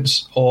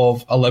arguments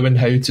of allowing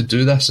Howe to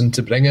do this and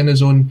to bring in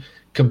his own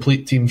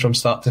complete team from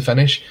start to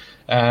finish.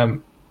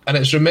 And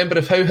it's, remember,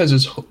 if Howe has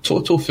his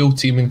total full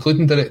team,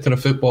 including director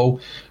of football,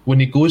 when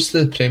he goes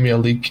to the Premier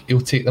League, he'll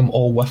take them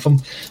all with him.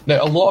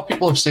 Now, a lot of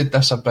people have said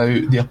this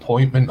about the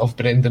appointment of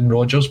Brendan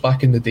Rodgers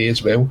back in the day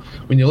as well.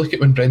 When you look at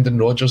when Brendan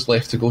Rodgers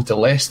left to go to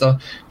Leicester,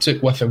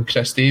 took with him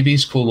Chris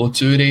Davies, Kolo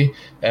Toure.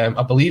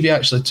 I believe he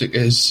actually took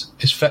his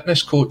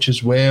fitness coach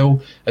as well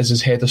as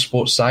his head of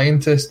sports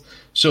scientist.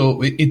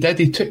 So he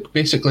took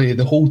basically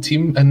the whole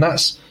team, and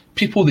that's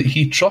people that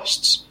he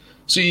trusts.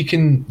 So you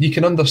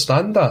can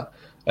understand that.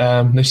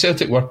 Now,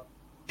 Celtic were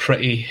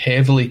pretty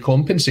heavily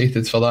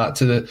compensated for that,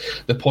 to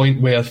the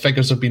point where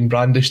figures have been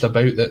brandished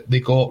about that they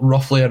got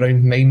roughly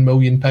around £9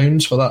 million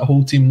for that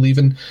whole team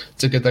leaving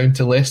to go down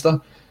to Leicester.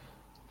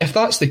 If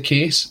that's the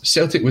case,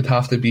 Celtic would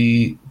have to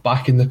be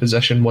back in the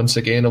position once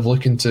again of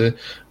looking to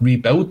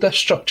rebuild this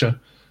structure.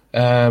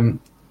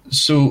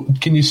 So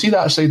can you see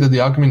that side of the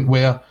argument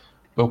where,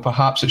 well,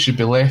 perhaps it should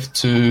be left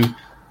to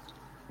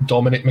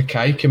Dominic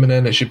Mackay coming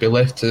in, it should be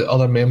left to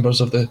other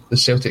members of the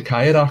Celtic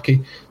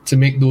hierarchy to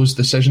make those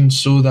decisions,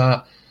 so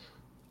that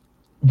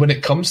when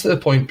it comes to the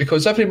point,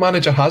 because every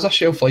manager has a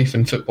shelf life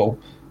in football,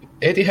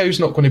 Eddie Howe's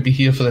not going to be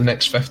here for the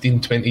next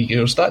 15, 20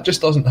 years. That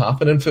just doesn't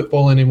happen in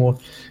football anymore.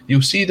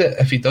 You'll see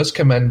that if he does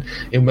come in,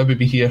 he'll maybe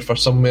be here for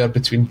somewhere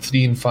between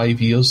 3 and 5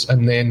 years,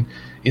 and then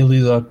he'll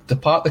either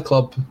depart the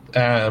club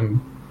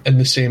in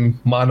the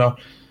same manner,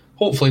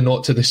 hopefully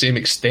not to the same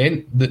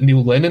extent that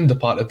Neil Lennon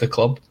departed the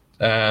club,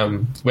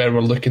 where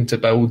we're looking to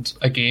build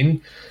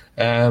again,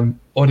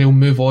 or he'll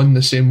move on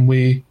the same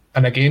way,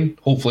 and again,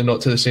 hopefully not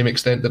to the same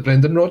extent that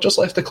Brendan Rodgers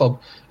left the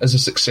club as a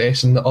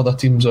success, and the other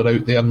teams are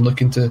out there and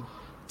looking to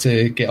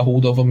get a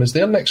hold of him as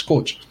their next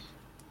coach.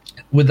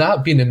 With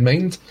that being in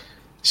mind,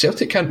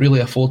 Celtic can't really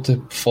afford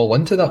to fall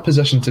into that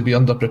position, to be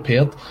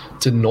underprepared,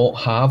 to not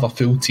have a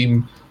full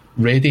team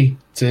ready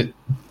to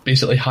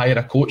basically hire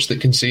a coach that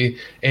can say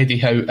Eddie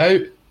Howe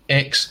out,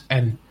 X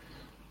in.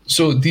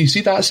 So do you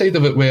see that side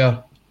of it,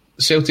 where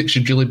Celtic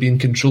should really be in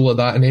control of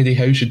that and Eddie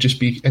Howe should just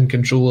be in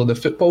control of the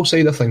football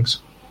side of things?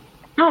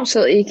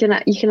 Absolutely,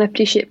 you can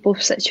appreciate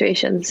both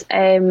situations,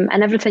 and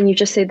everything you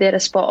just said there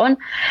is spot on.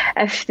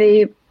 If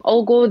they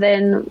all go,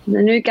 then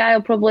the new guy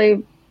will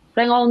probably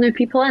bring all new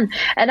people in,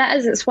 and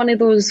it's one of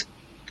those,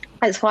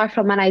 it's far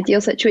from an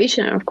ideal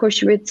situation, and of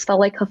course you would still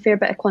like a fair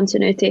bit of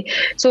continuity.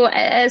 So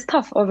it's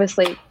tough,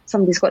 obviously.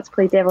 Somebody's got to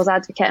play devil's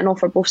advocate and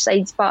offer both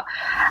sides, but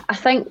I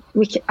think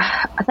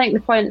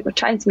the point we're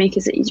trying to make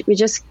is that we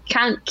just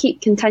can't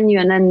keep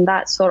continuing in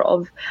that sort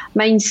of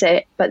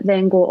mindset, but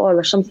then go, oh,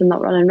 there's something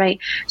not running right.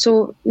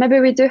 So maybe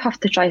we do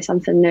have to try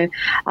something new.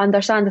 I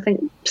understand, I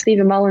think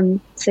Stephen Mullen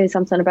said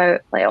something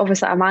about, like,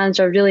 obviously a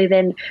manager really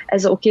then,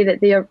 is it okay that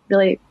they are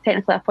really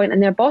technically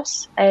appointing their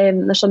boss?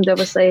 There's somebody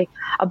obviously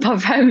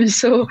above him,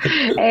 so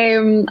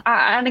and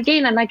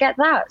I get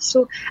that.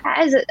 So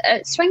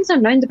it swings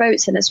and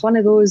roundabouts, and it's one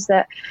of those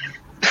that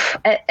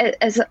it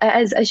is,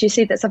 as you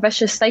said, it's a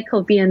vicious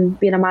cycle being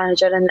a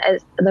manager, and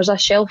there's a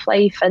shelf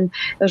life, and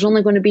there's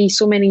only going to be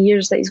so many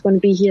years that he's going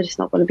to be here. He's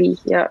not going to be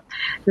here.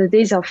 The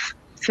days of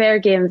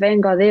Fergie and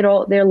Wenger,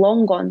 they're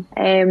long gone.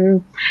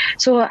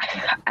 So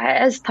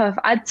it is tough.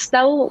 I'd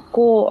still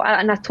go,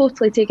 and I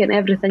totally take in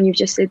everything you've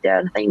just said there,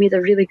 and I think you made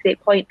a really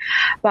great point,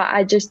 but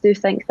I just do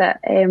think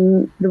that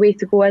the way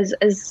to go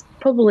is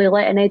probably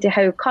letting Eddie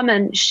Howe come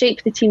in,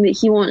 shape the team that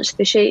he wants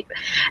to shape,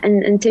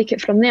 and take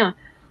it from there.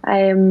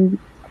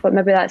 But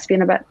maybe that's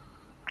being a bit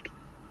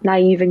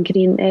naive and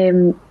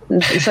green,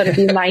 sort of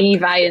being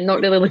naive and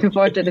not really looking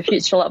forward to the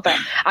future a little bit.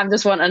 I'm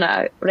just wanting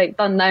it right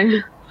done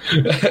now.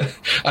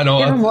 I know.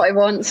 Give him what he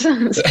wants.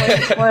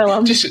 Spoil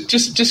him.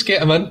 Just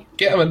get him in.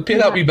 Pay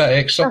that wee bit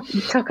extra.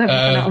 Tuck everything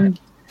at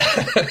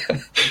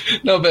him.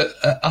 No, but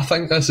I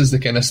think this is the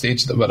kind of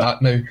stage that we're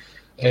at now.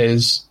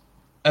 Is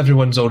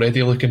everyone's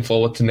already looking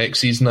forward to next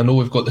season. I know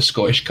we've got the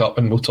Scottish Cup,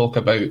 and we'll talk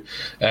about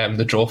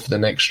the draw for the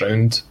next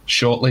round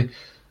shortly.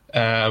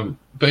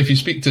 But if you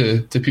speak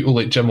to people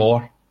like Jim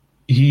Orr,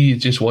 he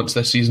just wants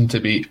this season to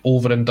be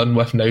over and done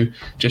with now.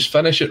 Just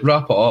finish it,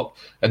 wrap it up,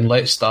 and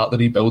let's start the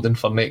rebuilding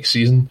for next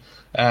season.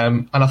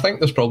 And I think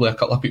there's probably a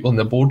couple of people in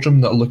the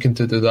boardroom that are looking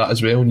to do that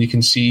as well, and you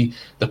can see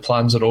the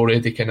plans are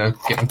already kind of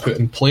getting put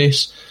in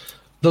place.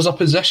 There's a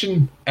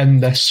position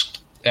in this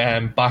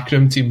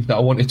backroom team that I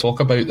want to talk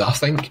about that I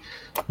think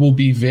will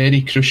be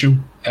very crucial,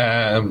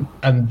 and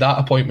that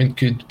appointment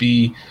could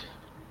be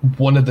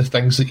one of the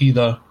things that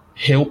either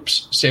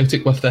helps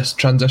Celtic with this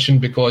transition,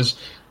 because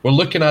we're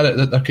looking at it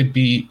that there could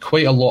be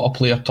quite a lot of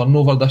player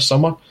turnover this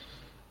summer.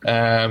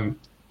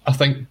 I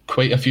think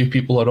quite a few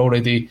people are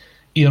already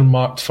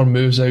earmarked for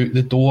moves out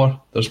the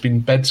door. There's been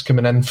bids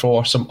coming in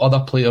for some other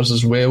players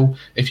as well,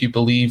 if you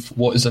believe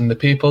what is in the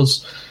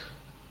papers.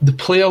 The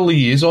player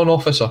liaison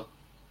officer.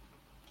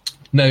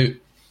 Now,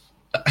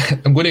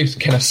 I'm going to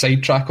kind of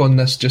sidetrack on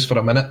this just for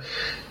a minute.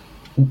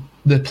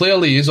 The player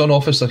liaison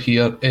officer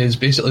here is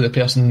basically the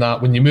person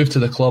that when you move to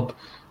the club,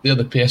 they're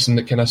the person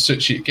that kind of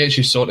suits you, gets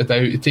you sorted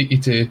out, they take you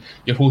to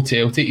your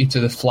hotel, take you to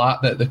the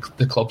flat that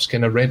the club's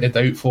kind of rented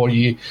out for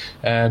you.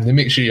 They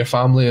make sure your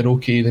family are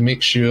okay. They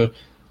make sure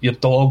your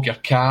dog, your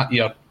cat,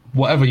 your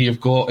whatever you've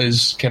got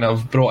is kind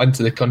of brought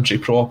into the country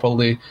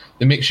properly.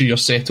 They make sure you're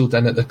settled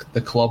in at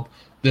the club.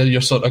 They're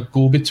your sort of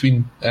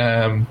go-between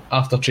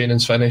after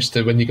training's finished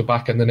to when you go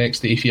back in the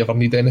next day if you ever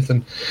need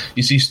anything.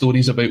 You see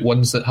stories about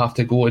ones that have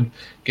to go and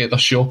get their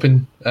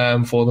shopping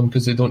for them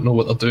because they don't know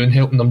what they're doing,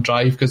 helping them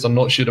drive because they're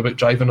not sure about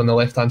driving on the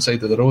left-hand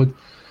side of the road.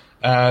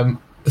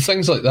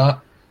 Things like that.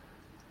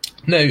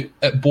 Now,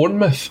 at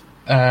Bournemouth,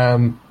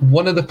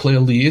 one of the player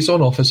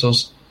liaison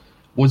officers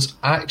was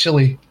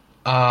actually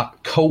a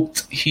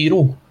cult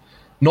hero,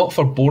 not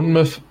for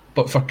Bournemouth,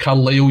 but for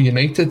Carlisle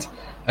United,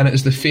 and it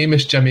is the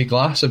famous Jimmy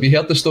Glass. Have you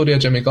heard the story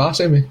of Jimmy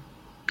Glass, Amy?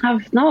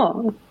 I've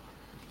not.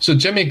 So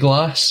Jimmy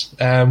Glass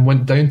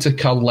went down to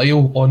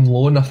Carlisle on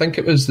loan. I think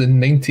it was the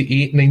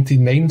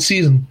 98-99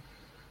 season,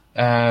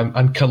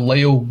 and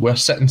Carlisle were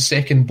sitting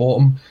second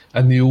bottom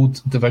in the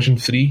old Division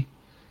 3.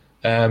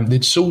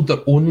 They'd sold their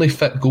only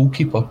fit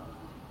goalkeeper,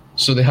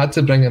 so they had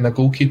to bring in a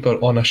goalkeeper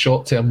on a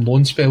short-term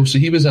loan spell. So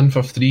he was in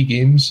for 3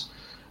 games,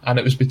 and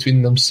it was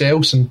between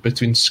themselves and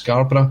between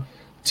Scarborough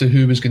to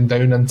who was going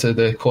down into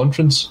the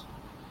conference.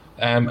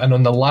 And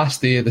on the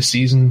last day of the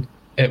season,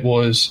 it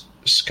was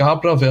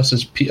Scarborough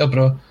versus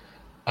Peterborough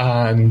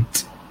and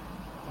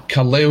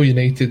Carlisle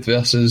United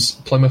versus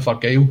Plymouth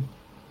Argyle.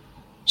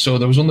 So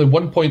there was only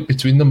 1 point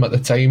between them at the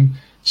time.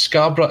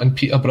 Scarborough and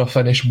Peterborough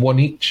finished 1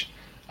 each,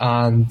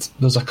 and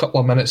there's a couple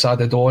of minutes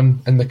added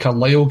on. In the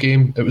Carlisle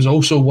game, it was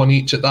also 1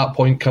 each. At that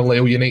point,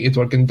 Carlisle United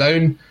were going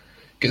down.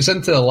 Gets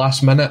into the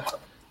last minute,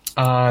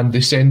 and they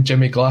send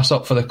Jimmy Glass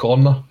up for the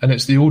corner, and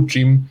it's the old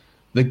dream.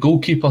 The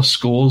goalkeeper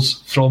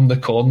scores from the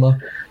corner.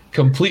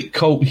 Complete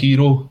cult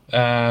hero.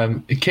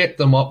 He kept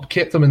them up,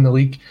 kept them in the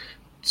league.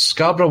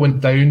 Scarborough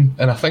went down,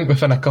 and I think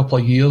within a couple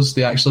of years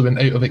they actually went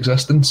out of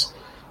existence.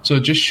 So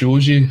it just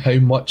shows you how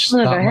much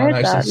that man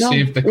actually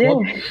saved the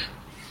club. Yeah.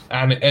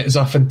 And it's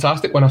a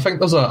fantastic one. I think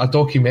there's a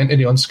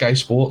documentary on Sky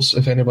Sports,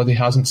 if anybody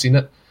hasn't seen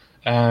it.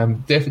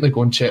 Definitely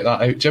go and check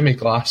that out. Jimmy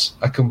Glass,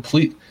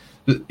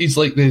 he's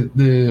like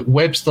the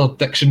Webster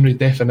Dictionary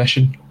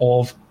definition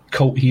of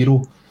cult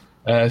hero.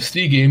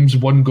 3 games,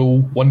 1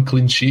 goal, 1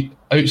 clean sheet,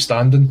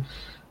 outstanding.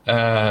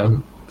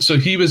 So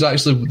he was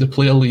actually the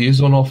player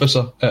liaison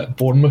officer at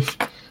Bournemouth,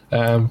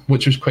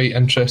 which was quite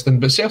interesting.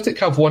 But Celtic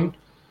have won.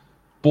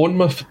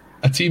 Bournemouth,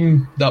 a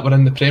team that were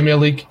in the Premier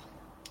League,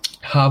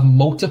 have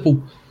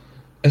multiple.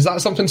 Is that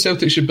something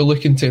Celtic should be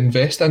looking to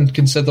invest in,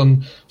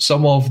 considering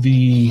some of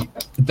the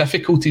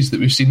difficulties that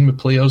we've seen with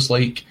players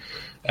like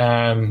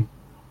El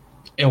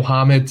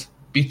Hamid,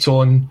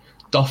 Beaton,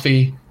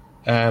 Duffy,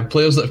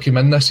 players that have come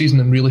in this season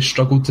and really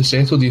struggled to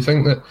settle? Do you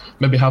think that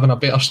maybe having a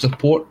better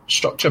support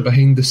structure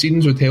behind the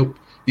scenes would help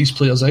these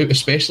players out,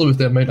 especially with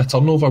the amount of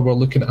turnover we're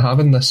looking at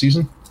having this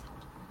season?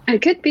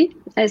 It could be.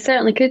 It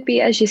certainly could be.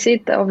 As you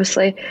said, that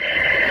obviously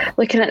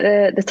looking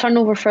at the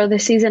turnover for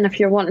this season, if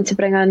you're wanting to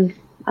bring in,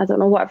 I don't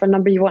know, whatever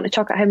number you want to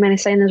chuck at how many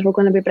signings we're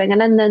going to be bringing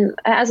in, then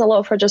it is a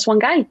lot for just one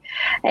guy.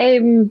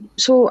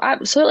 So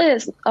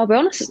absolutely, I'll be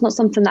honest, it's not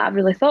something that I've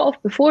really thought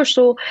of before.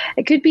 So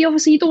it could be,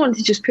 obviously, you don't want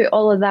to just put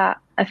all of that,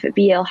 if it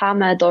be El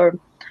Hamid or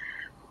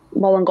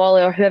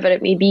Mullingalli or whoever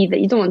it may be, that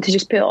you don't want to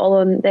just put it all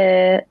on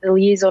the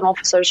liaison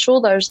officer's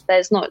shoulders.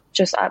 That's not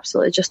just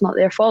absolutely just not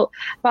their fault.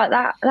 But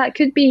that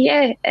could be,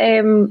 yeah.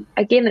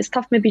 Again, it's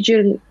tough maybe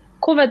during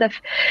COVID if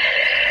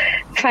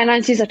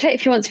finances are tight,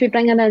 if you want to be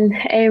bringing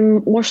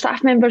in more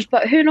staff members.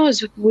 But who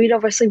knows? We're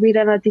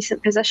in a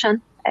decent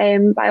position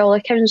by all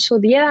accounts. So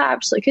yeah, that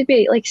absolutely could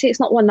be. Like I say, it's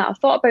not one that I've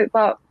thought about,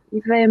 but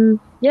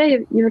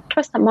you're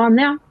twisting my arm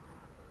there.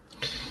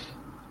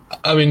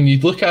 I mean,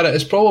 you'd look at it,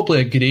 it's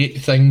probably a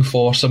great thing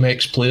for some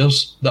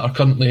ex-players that are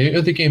currently out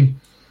of the game.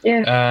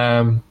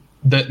 Yeah.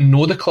 That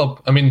know the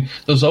club. I mean,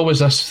 there's always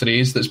this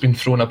phrase that's been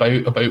thrown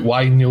about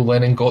why Neil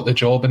Lennon got the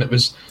job, and it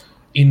was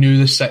he knew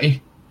the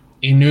city.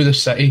 He knew the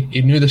city.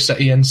 He knew the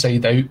city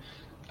inside out.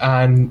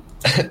 And,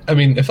 I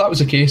mean, if that was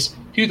the case,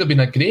 he would have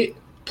been a great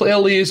player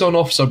liaison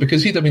officer,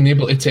 because he'd have been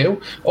able to tell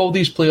all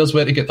these players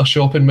where to get their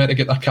shopping, where to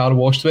get their car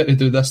washed, where to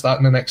do this, that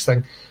and the next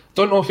thing.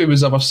 Don't know if he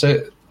was ever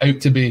set out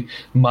to be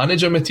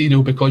manager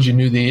material because you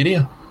knew the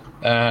area.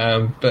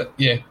 But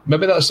yeah,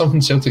 maybe that's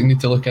something Celtic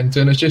need to look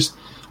into, and it's just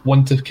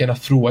one to kind of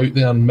throw out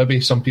there, and maybe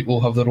some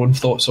people have their own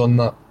thoughts on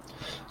that.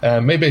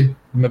 maybe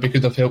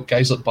could have helped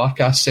guys like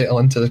Barkas settle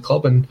into the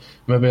club, and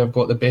maybe I've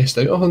got the best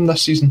out of him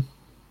this season.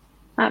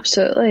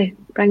 Absolutely.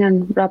 Bring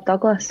in Rob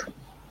Douglas.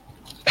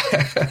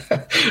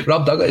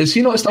 Rob Douglas, is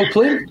he not still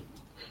playing?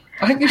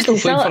 I think he's still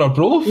playing for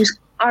Arbroath.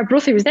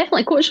 Arbroath, he was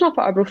definitely coaching up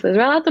at Arbroath as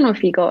well. I don't know if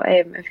he got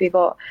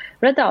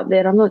rid up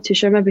there. I'm not too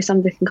sure. Maybe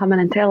somebody can come in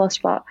and tell us.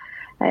 But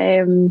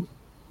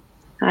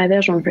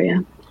there's one for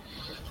you.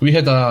 We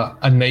had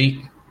a night.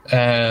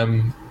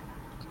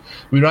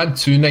 We ran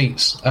 2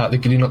 nights at the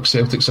Greenock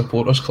Celtic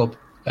Supporters Club,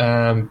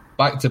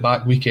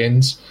 back-to-back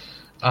weekends,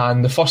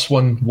 and the first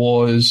one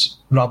was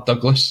Rob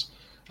Douglas,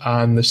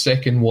 and the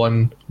second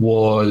one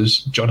was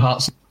John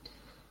Hartson.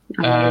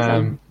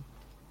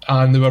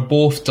 And they were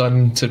both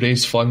done to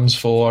raise funds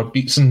for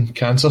Beatson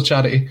Cancer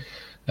Charity.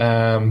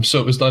 So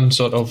it was done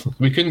sort of...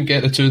 We couldn't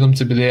get the two of them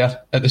to be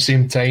there at the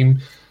same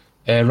time.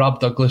 Rob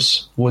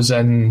Douglas was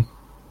in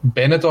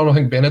Benidorm. I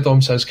think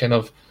Benidorm's his kind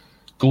of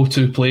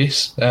go-to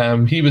place.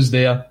 He was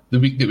there the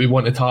week that we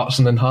wanted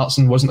Hartson, and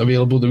Hartson wasn't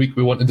available the week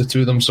we wanted the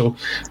two of them. So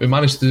we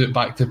managed to do it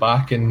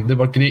back-to-back, and they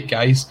were great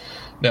guys.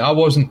 Now, I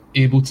wasn't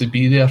able to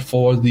be there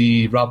for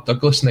the Rob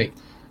Douglas night,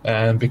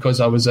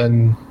 because I was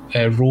in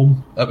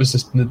Rome. That was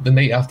the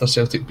night after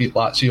Celtic beat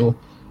Lazio.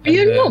 Were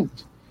you in Rome?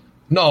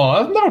 No,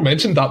 I've never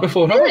mentioned that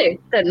before. Really?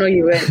 Didn't know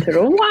you went to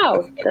Rome.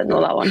 Wow, didn't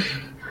know that one.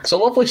 It's a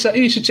lovely city.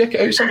 You should check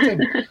it out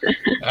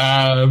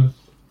sometime.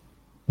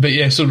 But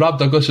yeah, so Rob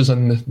Douglas was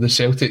in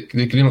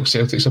the Greenock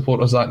Celtic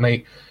supporters that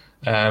night,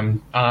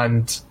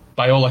 and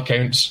by all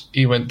accounts,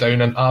 he went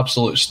down an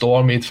absolute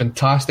storm. He had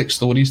fantastic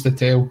stories to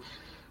tell,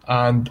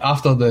 and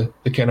after the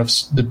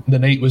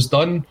night was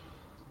done,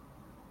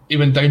 he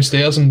went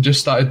downstairs and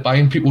just started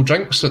buying people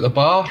drinks at the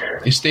bar.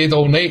 He stayed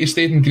all night. He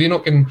stayed in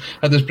Greenock and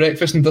had his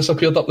breakfast and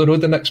disappeared up the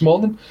road the next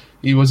morning.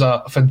 He was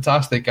a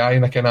fantastic guy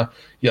and a kind of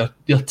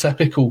your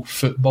typical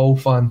football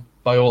fan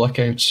by all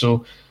accounts.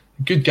 So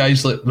good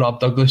guys like Rob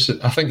Douglas,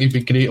 I think he'd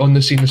be great on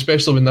the scene,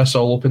 especially when this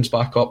all opens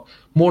back up.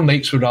 More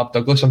nights with Rob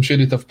Douglas. I'm sure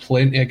he'd have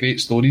plenty of great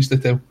stories to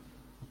tell.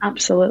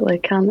 Absolutely.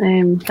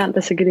 Can't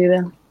disagree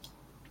there.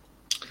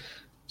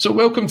 So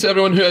welcome to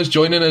everyone who is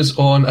joining us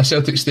on A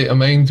Celtic State of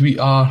Mind. We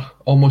are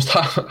almost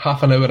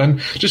half an hour in.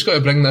 Just got to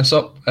bring this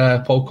up,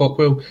 Paul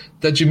Cockwell.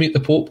 Did you meet the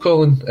Pope,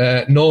 Colin?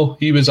 No,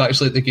 he was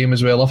actually at the game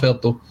as well, I've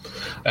heard though.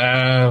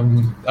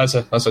 As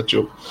a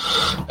joke.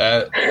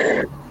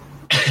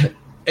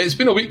 It's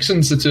been a week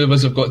since the two of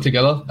us have got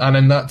together, and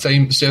in that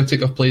time Celtic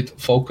have played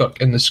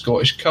Falkirk in the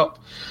Scottish Cup.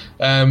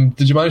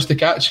 Did you manage to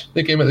catch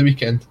the game at the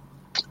weekend?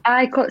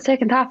 I caught the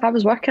second half. I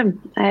was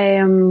working.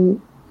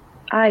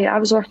 I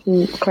was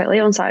working quite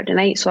late on Saturday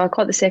night, so I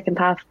caught the second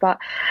half. But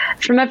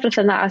from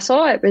everything that I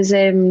saw, it was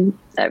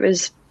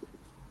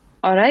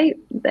all right.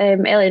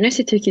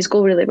 Elyounoussi took his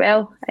goal really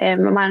well. I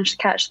managed to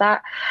catch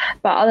that.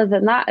 But other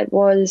than that, it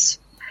was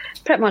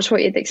pretty much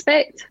what you'd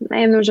expect.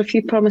 There was a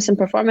few promising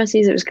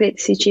performances. It was great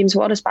to see James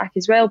Wallace back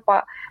as well.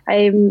 But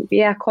I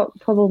caught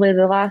probably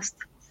the last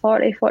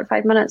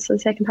 40-45 minutes of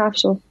the second half.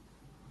 So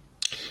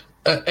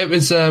it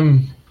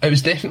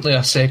was definitely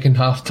a second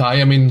half tie.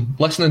 I mean,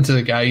 listening to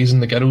the guys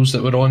and the girls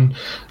that were on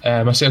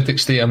A Celtic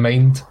State of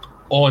Mind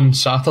on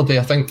Saturday,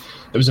 I think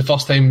it was the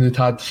first time they'd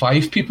had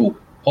 5 people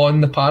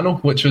on the panel,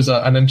 which was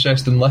an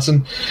interesting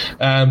listen.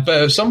 But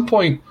at some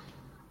point,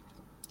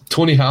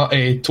 Tony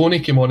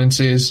came on and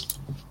says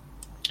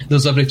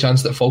there's every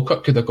chance that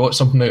Falkirk could have got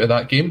something out of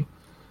that game,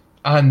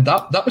 and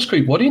that was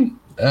quite worrying.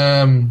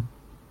 That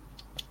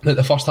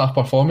the first half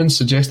performance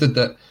suggested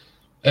that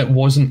it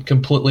wasn't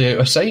completely out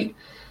of sight.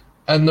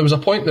 And there was a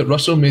point that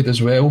Russell made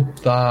as well,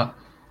 that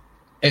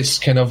it's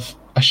kind of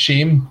a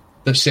shame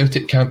that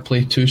Celtic can't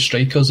play 2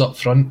 strikers up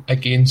front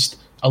against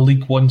a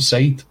League One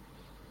side.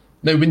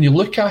 Now, when you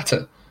look at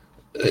it,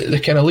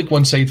 the kind of League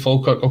One side,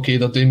 Falkirk, okay,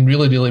 they're doing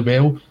really, really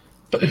well,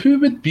 but who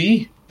would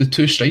be the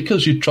 2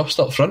 strikers you'd trust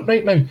up front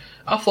right now?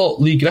 I thought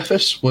Lee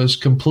Griffiths was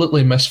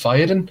completely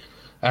misfiring.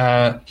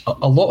 A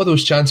lot of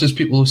those chances,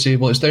 people will say,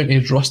 well, it's down to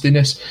his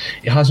rustiness.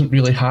 He hasn't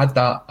really had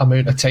that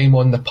amount of time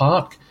on the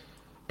park.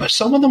 But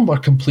some of them were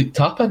complete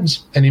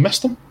tap-ins, and he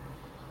missed them.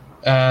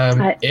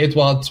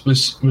 Edouard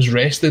was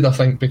rested, I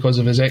think, because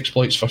of his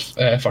exploits for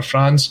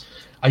France.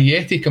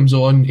 Ayeti comes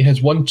on, he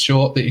has one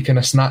shot that he kind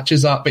of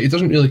snatches at, but he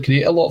doesn't really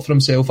create a lot for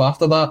himself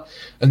after that.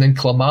 And then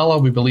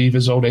Klamala, we believe,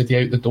 is already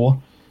out the door.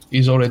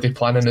 He's already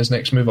planning his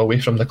next move away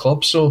from the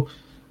club. So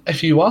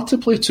if you are to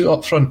play 2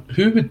 up front,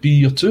 who would be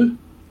your 2?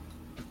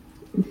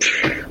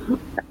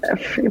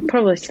 You'll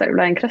probably stick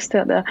Ryan Christie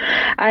up there.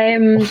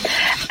 There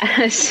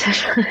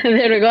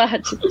we go.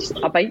 Just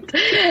a bite.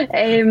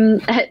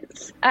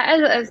 It's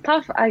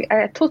tough.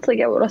 I totally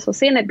get what Russell's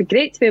saying. It'd be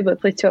great to be able to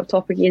play 2 up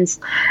top against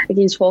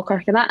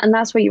Falkirk, and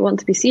that's what you want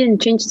to be seeing,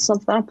 changing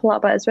something up a little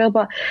bit as well.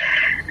 But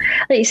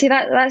like you see,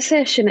 that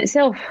session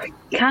itself,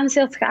 can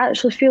Celtic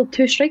actually field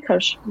 2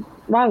 strikers?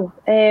 Wow.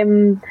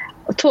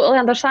 I totally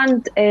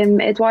understand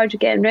Edouard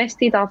getting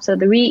rested after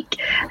the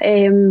week,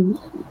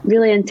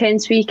 really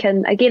intense week,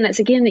 and again, it's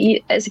a game that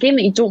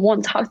you don't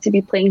want to have to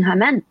be playing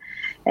him in.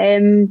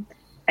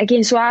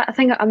 Again, so I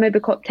think I maybe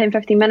caught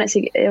 10-15 minutes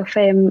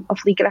of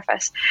Lee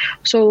Griffiths.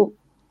 So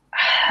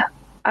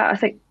I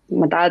think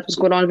my dad was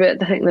going on about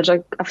it. I think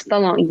I've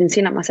still not even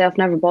seen it myself,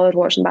 never bothered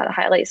watching back the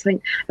highlights. I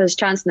think there was a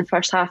chance in the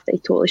first half that he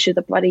totally should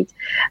have buried.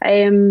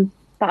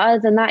 But other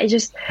than that,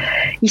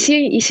 you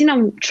seen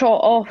him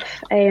trot off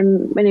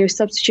when he was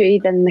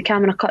substituted, and the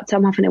camera cut to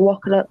him having to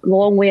walk a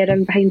long way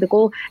around behind the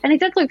goal. And he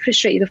did look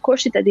frustrated, of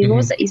course he did. He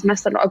knows that he's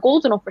missed a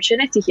golden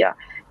opportunity here.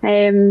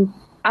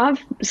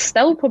 I've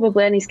still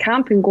probably in his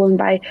camp and going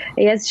by,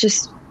 he is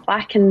just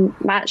lacking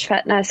match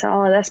fitness and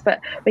all of this. But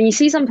when you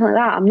see something like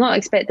that, I'm not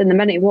expecting the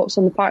minute he walks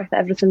on the park that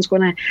everything's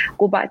going to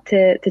go back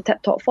to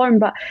tip-top form.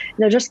 But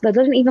there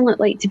doesn't even look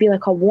like to be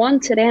like a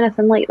want or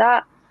anything like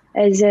that.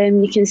 As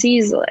you can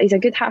see, he's a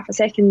good half a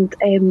second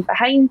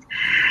behind.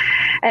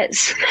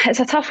 It's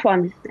a tough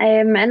one,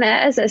 and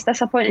it's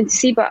disappointing to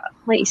see. But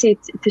like you say,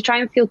 to try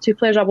and field two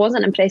players, I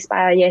wasn't impressed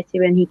by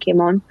Ayeti when he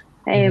came on.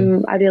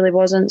 I really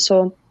wasn't.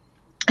 So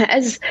it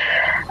is.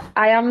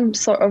 I am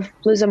sort of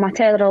losing my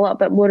tether a little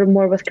bit more and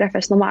more with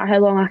Griffiths. No matter how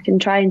long I can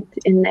try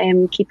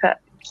and keep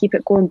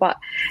it going, but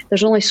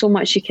there's only so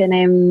much you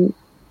can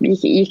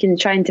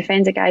try and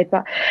defend a guy.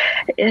 But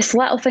it's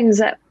little things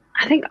that.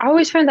 I think I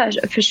always found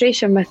that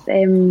frustration with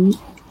Timo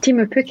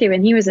Pukki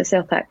when he was at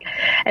Celtic.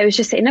 It was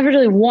just that it never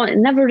really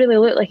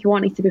looked like he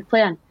wanted to be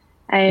playing.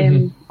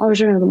 I always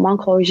remember my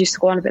uncle always used to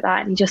go on about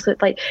that, and he just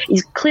looked like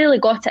he's clearly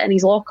got it in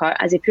his locker,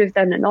 as he proved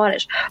down at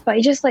Norwich. But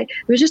he just the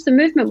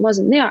movement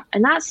wasn't there,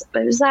 and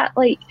it was that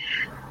like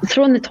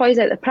throwing the toys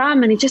out the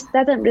pram, and he just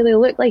didn't really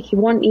look like he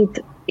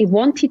wanted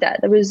it.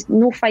 There was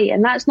no fight,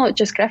 and that's not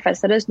just Griffiths.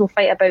 There is no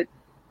fight about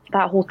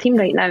that whole team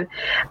right now,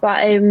 but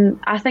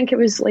I think it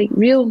was like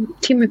real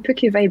Timo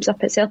Pukki vibes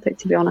up at Celtic,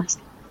 to be honest.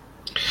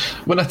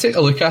 When I take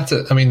a look at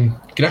it, I mean,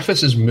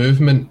 Griffiths'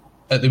 movement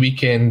at the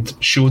weekend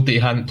showed that he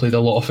hadn't played a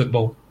lot of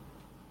football,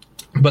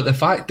 but the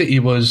fact that he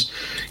was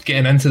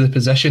getting into the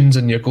positions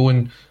and you're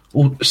going,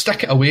 oh,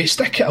 stick it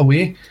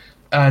away,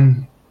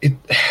 and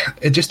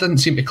it just didn't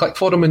seem to click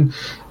for him. And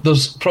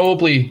there's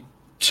probably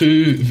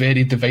two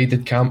very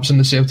divided camps in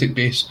the Celtic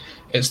base.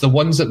 It's the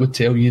ones that would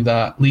tell you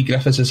that Lee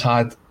Griffiths has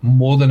had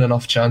more than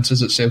enough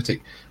chances at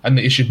Celtic and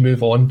that he should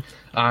move on.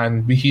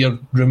 And we hear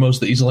rumours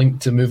that he's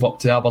linked to move up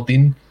to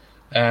Aberdeen.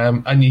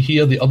 And you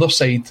hear the other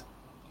side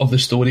of the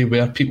story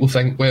where people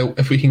think, well,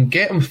 if we can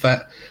get him fit,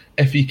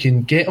 if we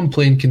can get him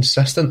playing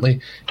consistently,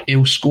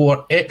 he'll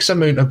score X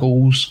amount of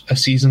goals a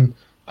season.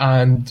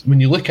 And when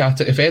you look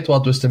at it, if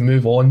Edouard was to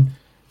move on,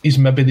 he's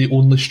maybe the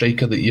only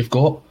striker that you've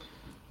got.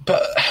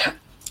 But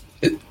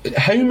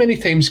how many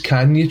times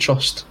can you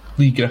trust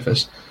Lee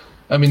Griffiths?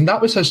 I mean,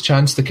 that was his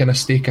chance to kind of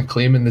stake a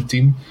claim in the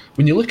team.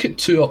 When you look at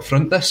two up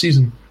front this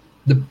season,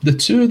 the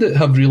two that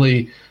have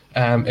really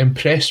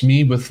impressed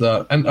me with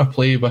their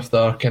interplay, with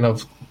their kind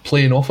of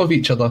playing off of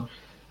each other,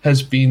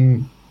 has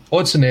been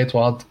Odsonne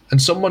Edouard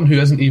and someone who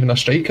isn't even a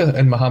striker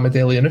in Mohamed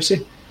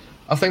Elyounoussi.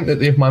 I think that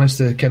they've managed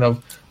to kind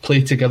of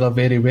play together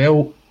very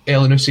well.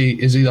 Elyounoussi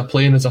is either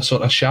playing as a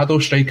sort of shadow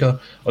striker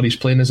or he's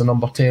playing as a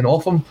number 10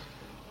 off him.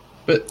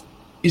 But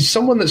he's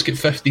someone that's got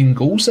 15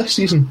 goals this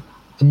season.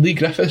 And Lee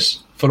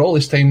Griffiths, for all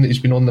his time that he's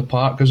been on the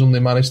park, has only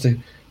managed to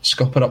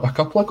scupper up a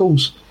couple of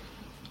goals.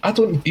 I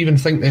don't even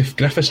think that if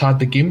Griffiths had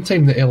the game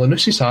time that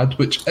Elyounoussi had,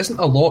 which isn't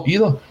a lot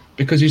either,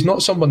 because he's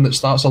not someone that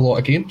starts a lot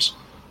of games,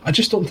 I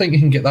just don't think you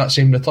can get that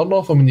same return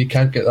off him and you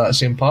can't get that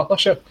same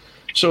partnership.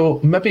 So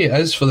maybe it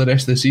is for the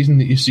rest of the season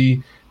that you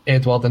see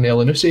Edouard and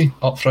Elyounoussi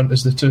up front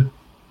as the two.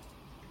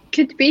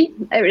 Could be.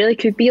 It really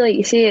could be. Like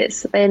you say,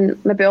 it's then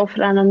maybe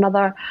offering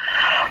another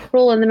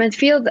role in the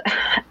midfield.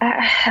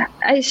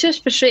 It's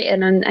just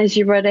frustrating. And as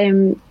you were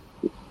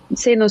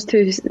saying those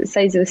two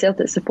sides of the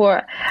Celtic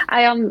support,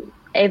 I am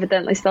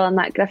evidently still in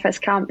that Griffiths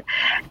camp.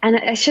 And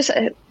it's just...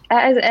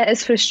 It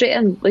is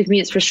frustrating. Like me,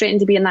 it's frustrating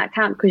to be in that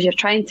camp because you're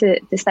trying to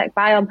stick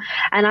by him.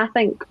 And I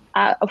think,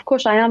 of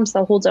course, I am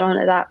still holding on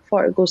to that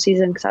 40-goal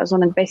season because that was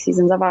one of the best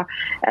seasons ever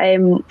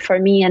for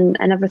me, and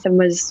everything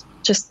was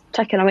just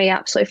ticking away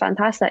absolutely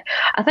fantastic.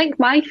 I think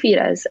my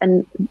fear is,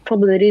 and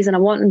probably the reason I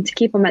want him to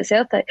keep him at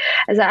Celtic,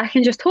 is that I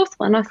can just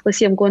totally enough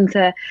see him going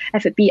to,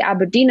 if it be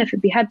Aberdeen, if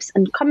it be Hibs,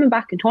 and coming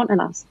back and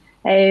haunting us.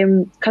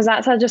 Because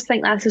I just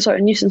think that's the sort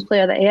of nuisance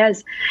player that he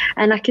is.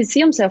 And I can see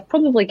himself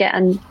probably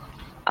getting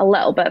a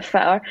little bit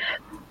fitter,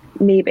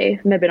 maybe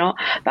not,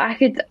 but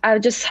I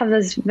just have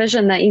this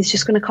vision that he's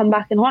just going to come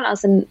back and haunt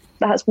us, and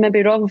that's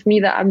maybe wrong with me,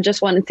 that I'm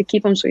just wanting to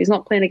keep him so he's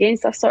not playing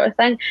against us sort of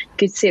thing. You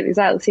could say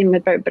exactly the same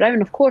about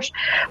Brown, of course,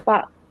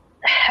 but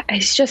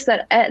it's just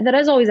that there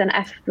is always an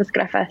if with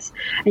Griffiths,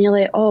 and you're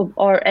like, oh,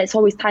 or it's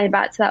always tied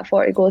back to that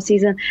 40-goal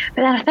season.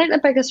 But then I think the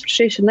biggest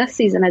frustration this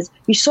season is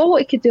you saw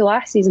what he could do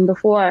last season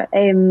before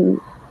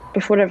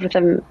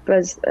everything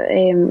was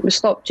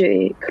stopped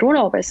due to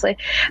Corona, obviously.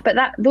 But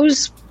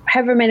those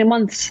however many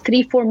months,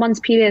 3-4 months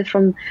period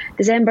from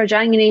December,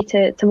 January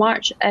to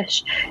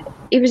March-ish,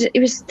 it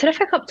was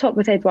terrific up top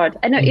with Edouard.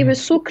 And it was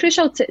so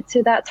crucial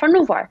to that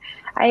turnover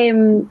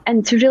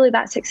and to really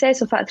that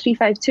success of that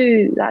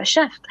 3-5-2, that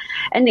shift.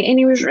 And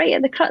he was right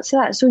at the crux of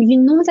that. So you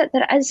know that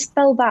there is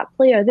still that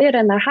player there,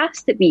 and there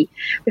has to be,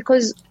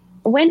 because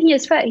when he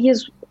is fit, he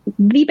is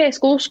the best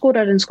goal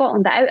scorer in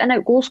Scotland, the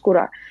out-and-out goal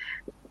scorer.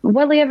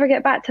 will he ever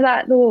get back to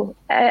that though?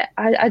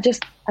 I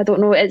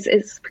don't know.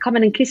 It's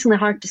becoming increasingly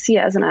hard to see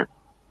it, isn't it?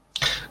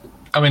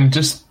 I mean,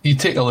 just you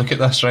take a look at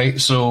this, right?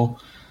 So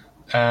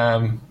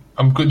I'm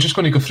just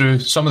going to go through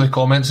some of the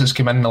comments that's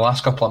come in the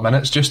last couple of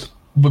minutes, just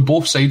with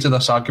both sides of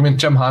this argument.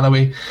 Jim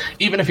Hannaway,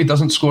 even if he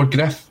doesn't score,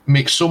 Griff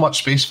makes so much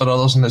space for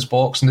others in his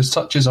box and his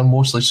touches are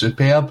mostly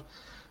superb.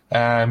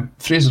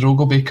 Fraser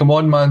Ogilvie, come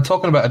on man,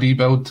 talking about a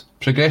rebuild,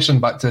 progression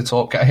back to the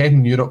top, get ahead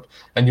in Europe,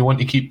 and you want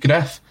to keep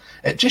Griff.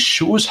 It just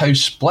shows how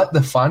split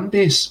the fan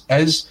base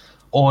is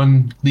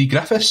on Lee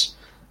Griffiths.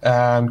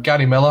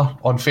 Gary Miller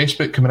on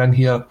Facebook coming in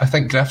here, I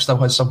think Griff still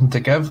has something to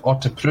give or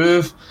to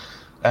prove.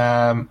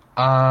 And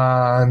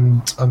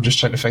I'm just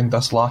trying to find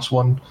this last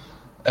one.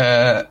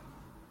 I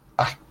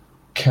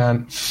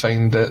can't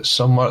find it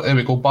somewhere. There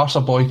we go.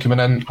 Barca Boy coming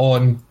in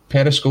on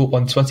Periscope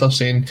on Twitter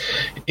saying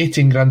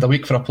 18 grand a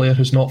week for a player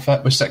who's not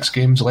fit with 6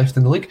 games left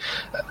in the league.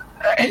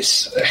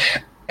 It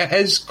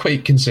is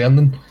quite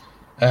concerning.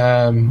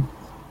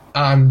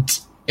 And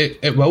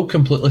it will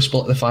completely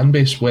split the fan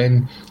base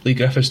when Lee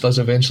Griffiths does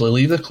eventually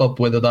leave the club,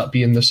 whether that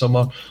be in the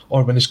summer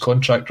or when his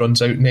contract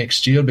runs out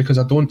next year, because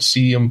I don't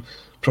see him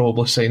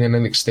probably signing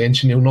an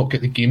extension. He'll not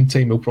get the game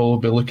time he'll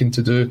probably be looking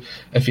to do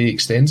if he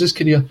extends his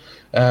career.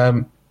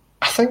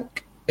 I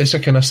think it's a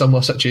kind of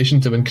similar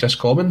situation to when Chris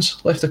Commons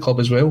left the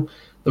club as well.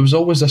 There was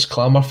always this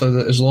clamour for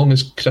that as long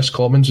as Chris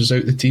Commons was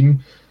out the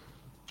team,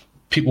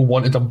 people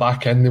wanted him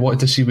back in, they wanted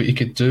to see what he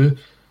could do.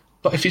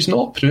 But if he's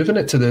not proving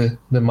it to the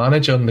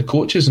manager and the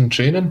coaches in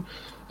training,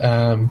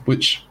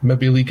 which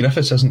maybe Lee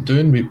Griffiths isn't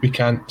doing, we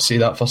can't say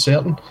that for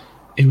certain,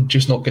 he would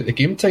just not get the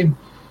game time.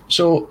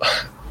 So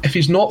if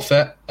he's not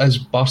fit, as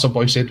Barca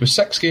Boy said, with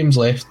 6 games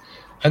left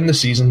in the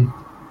season,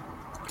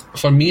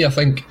 for me, I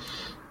think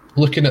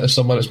looking at the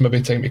summer, it's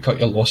maybe time to cut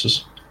your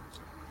losses.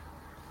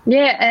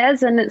 Yeah, it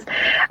is, and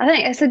I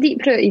think it's a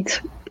deep-rooted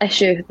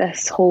issue,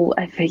 this whole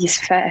if he's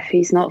fit, if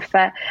he's not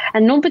fit.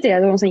 And nobody,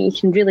 I don't think you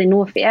can really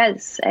know if he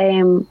is,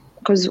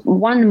 because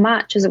one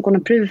match isn't going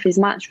to prove if he's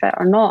match fit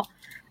or not.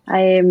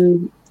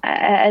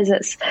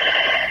 It's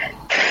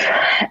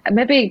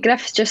maybe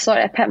Griff just sort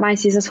of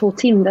epitomises this whole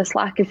team, this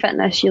lack of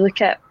fitness. You look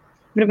at,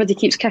 everybody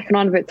keeps kicking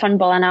on about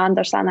Turnbull, and I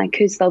understand that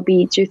could still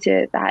be due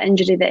to that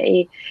injury that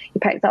he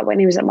picked up when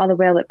he was at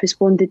Motherwell that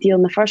postponed the deal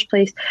in the first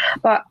place.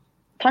 But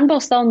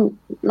Turnbull's still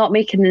not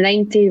making the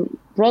 90.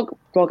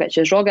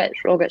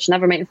 Rogic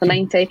never makes the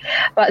 90.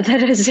 But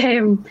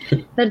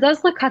there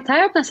does look a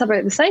tiredness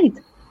about the side.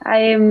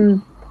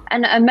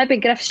 And maybe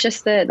Griff's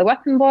just the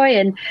whipping boy,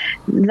 and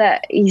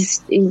that he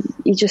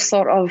just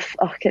sort of,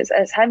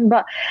 it's him.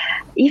 But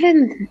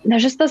even there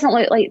just doesn't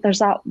look like there's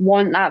that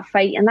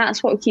fight, and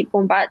that's what we keep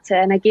going back to.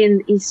 And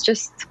again, that's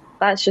just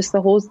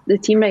the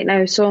team right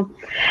now. So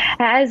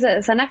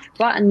it's an if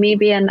button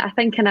maybe, and I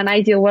think in an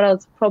ideal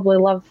world, probably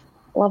love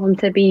him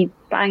to be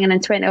banging in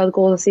 20 odd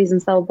goals a season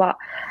still, but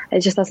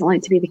it just doesn't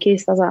like to be the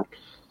case, does it?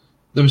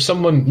 There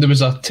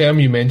was a term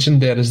you mentioned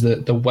there as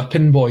the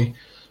whipping boy,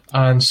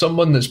 and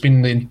someone that's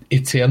been the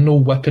eternal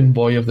whipping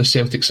boy of the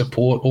Celtic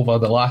support over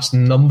the last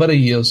number of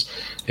years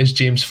is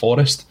James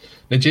Forrest.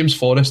 Now, James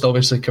Forrest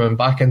obviously coming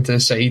back into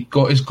the side,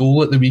 got his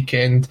goal at the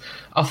weekend.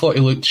 I thought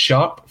he looked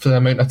sharp for the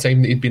amount of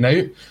time that he'd been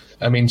out.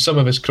 I mean, some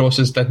of his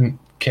crosses didn't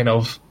kind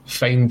of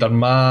find their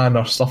man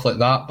or stuff like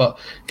that, but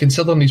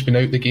considering he's been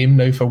out the game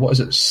now for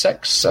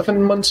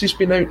 6-7 months he's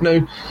been out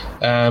now,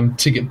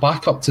 to get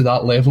back up to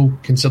that level,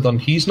 considering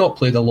he's not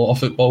played a lot of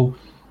football,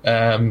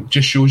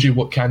 just shows you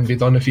what can be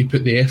done if you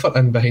put the effort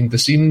in behind the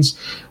scenes.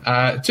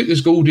 Took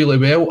his goal really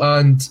well,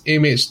 and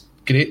Amy, it's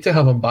great to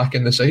have him back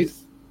in the side.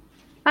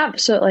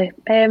 Absolutely.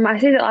 I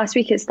said it last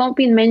week, it's not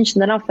been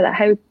mentioned enough that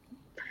how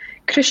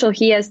crucial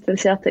he is to the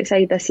Celtic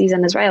side this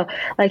season as well.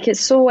 Like, it's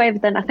so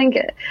evident. I think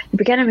at the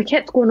beginning we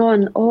kept going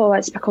on,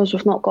 it's because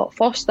we've not got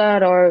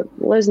Foster, or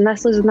losing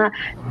this, losing that.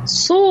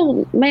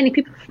 So many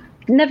people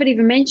never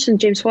even mentioned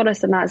James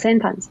Forrest in that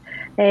sentence,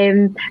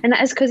 and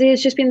that is because he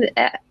has just been,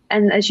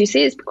 and as you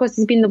say, it's because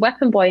he's been the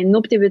weapon boy, and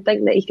nobody would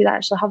think that he could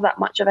actually have that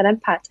much of an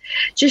impact.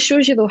 Just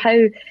shows you though how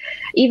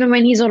even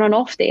when he's on an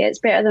off day, it's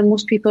better than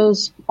most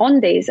people's on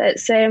days.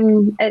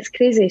 It's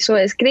crazy. So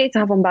it's great to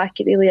have him back,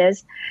 it really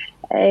is.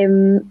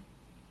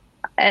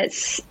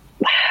 It's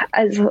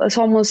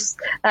almost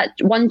that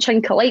one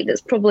chink of light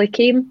that's probably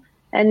came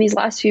in these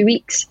last few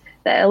weeks,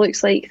 that it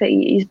looks like that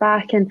he's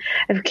back, and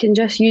if we can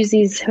just use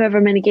these however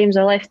many games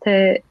are left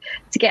to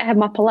get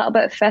him up a little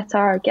bit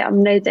fitter, get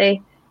him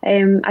ready.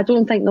 I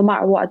don't think, no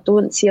matter what, I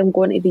don't see him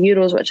going to the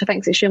Euros, which I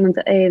think is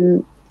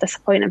extremely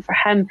disappointing for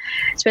him,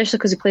 especially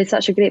because he played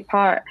such a great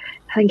part.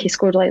 I think he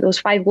scored like those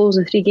 5 goals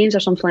in 3 games or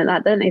something like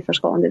that, didn't he, for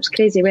Scotland? It was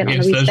crazy. He went on a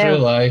wee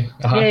spell. A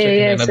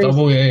hat-trick and a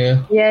double,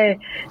 yeah.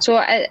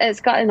 So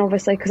it's gutting,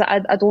 obviously, because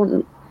I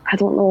don't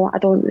know. I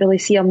don't really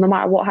see him, no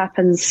matter what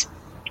happens.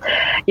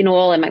 You know,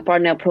 Ollie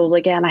McBurney will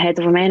probably get in ahead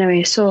of him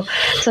anyway, so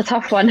it's a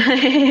tough one. Do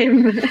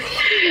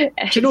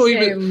you know,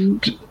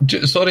 even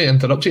sorry to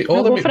interrupt you,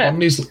 Ollie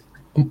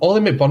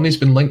McBurney's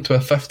been linked to a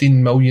 £15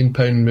 million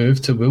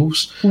move to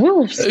Wolves.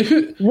 Wolves?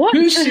 What?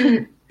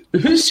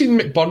 Who's seen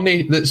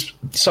McBurney that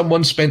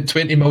someone spent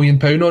 £20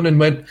 million on and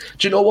went,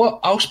 do you know what?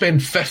 I'll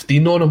spend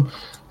 15 on him.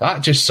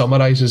 That just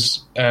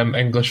summarises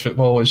English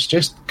football. It's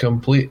just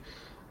complete.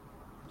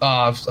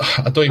 I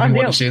don't even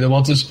want to say the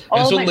words.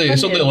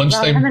 It's only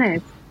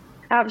lunchtime.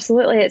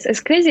 Absolutely, it's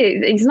crazy.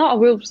 He's not a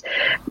Wolves.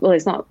 Well,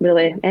 he's not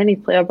really any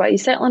player, but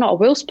he's certainly not a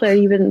Wolves player.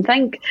 You wouldn't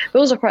think.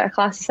 Wolves are quite a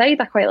classy side.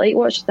 I quite like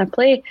watching them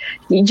play.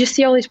 You just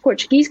see all these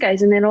Portuguese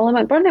guys, and then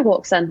Ollie McBurney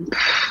walks in.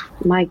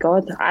 My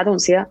God, I don't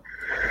see it.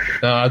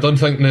 No, I don't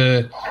think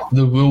the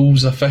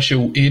Wolves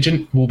official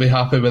agent will be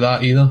happy with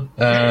that either.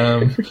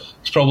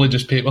 It's probably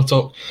just paper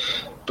talk.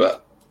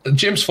 But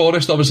James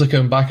Forrest obviously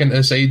coming back into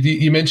the side.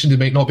 You mentioned he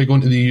might not be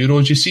going to the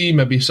Euros. You see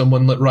maybe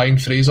someone like Ryan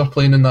Fraser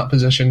playing in that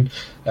position.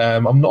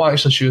 I'm not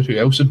actually sure who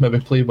else would maybe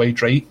play wide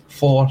right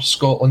for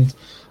Scotland.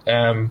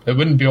 It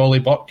wouldn't be Ollie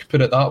Burke, put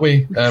it that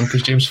way,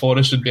 because James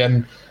Forrest would be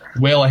in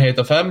well ahead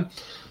of him.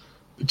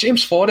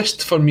 James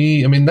Forrest, for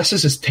me, I mean, this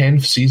is his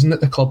 10th season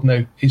at the club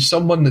now. He's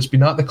someone that's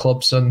been at the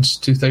club since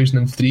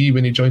 2003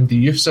 when he joined the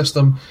youth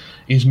system.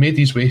 He's made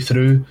his way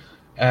through.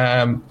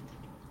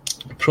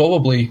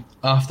 Probably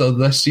after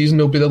this season,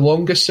 he'll be the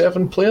longest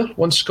serving player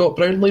once Scott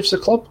Brown leaves the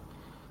club.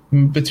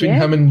 Between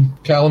him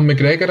and Callum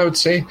McGregor, I would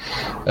say.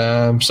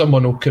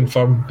 Someone will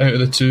confirm out of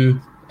the two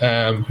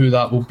who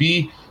that will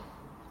be.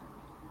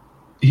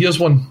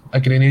 Here's a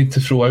grenade to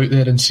throw out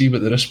there and see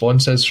what the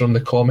response is from the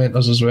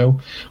commenters as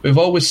well. We've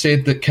always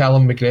said that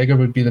Callum McGregor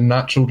would be the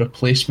natural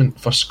replacement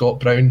for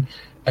Scott Brown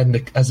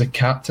as a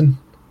captain.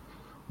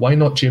 Why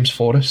not James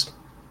Forrest?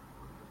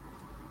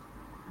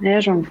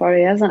 There's one for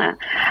you, isn't it?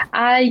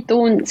 I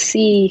don't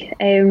see...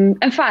 in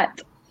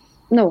fact,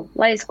 no,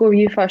 let's go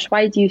you first.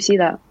 Why do you see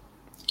that?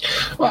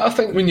 Well, I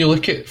think when you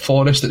look at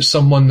Forrest, it's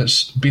someone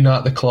that's been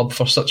at the club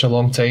for such a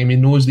long time. He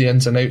knows the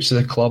ins and outs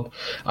of the club.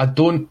 I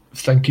don't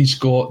think he's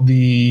got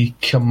the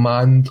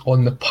command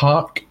on the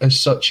park as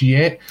such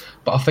yet,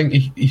 but I think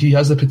he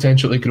has the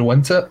potential to grow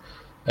into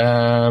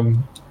it.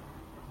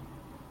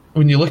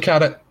 When you look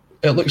at it,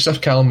 it looks as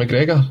if Callum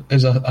McGregor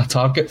is a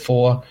target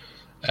for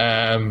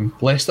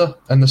Leicester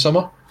in the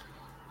summer.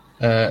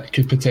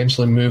 Could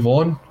potentially move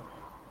on.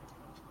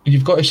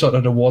 You've got to sort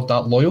of reward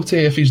that loyalty.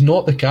 If he's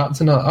not the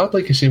captain, I'd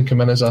like to see him come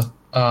in as a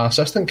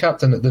assistant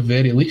captain at the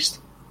very least.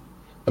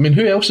 I mean,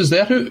 who else is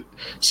there?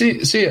 Say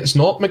it's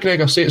not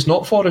McGregor, say it's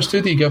not Forrest,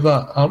 who do you give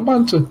that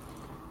armband to?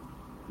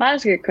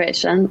 That's a good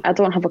question. I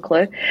don't have a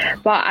clue.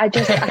 But I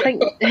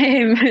think,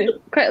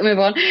 quickly move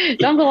on.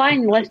 Jungle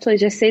Lion literally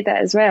just said that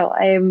as well.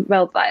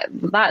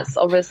 That's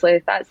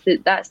obviously,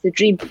 that's the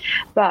dream.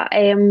 But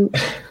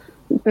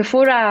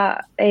before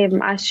I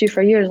asked you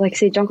for yours, like I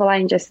say, Jungle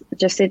Lion just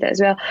said it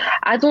as well.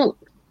 I don't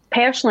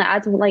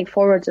like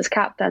forwards as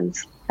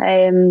captains.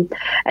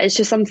 It's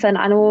just something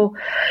I know.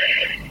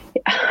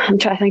 I'm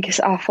trying to think of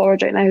a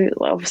forward right now.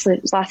 Obviously,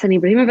 Zlatan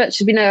Ibrahimovic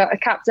has been a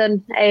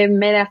captain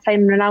many a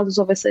time. Ronaldo's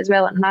obviously as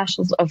well at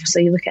internationals.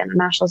 Obviously, you look at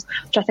internationals,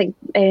 which I think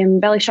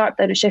Billy Sharp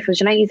down at Sheffield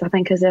United, I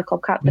think, is their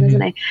club captain,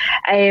 isn't he?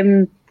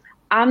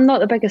 I'm not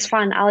the biggest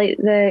fan. I like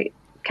the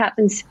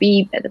captains to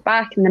be at the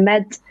back and the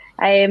mid.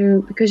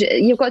 Because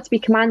you've got to be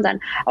commanding.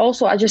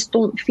 Also, I just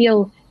don't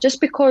feel,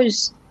 just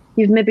because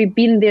you've maybe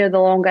been there the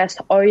longest,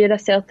 or you're a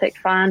Celtic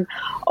fan,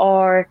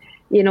 or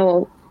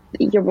you're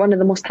one of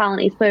the most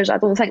talented players, I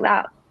don't think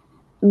that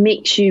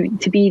makes you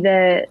to be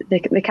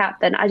the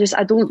captain. I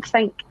don't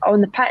think on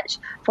the pitch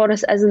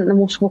Forrest isn't the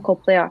most vocal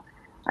player.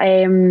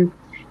 You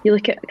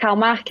look at Cal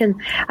Mack, and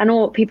I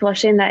know people are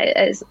saying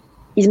that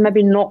he's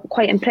maybe not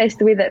quite impressed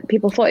the way that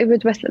people thought he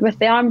would with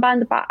the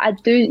armband, but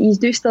you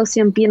do still see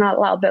him being a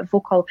little bit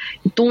vocal.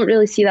 You don't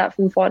really see that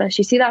from Forrest.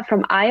 You see that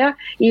from Ajer,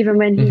 even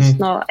when he's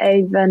not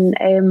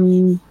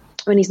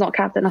when he's not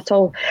captain at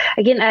all.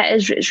 Again,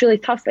 it's really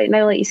tough right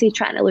now, like you say,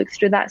 trying to look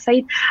through that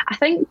side. I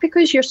think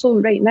because you're so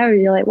right now,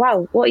 you're like,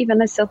 wow, what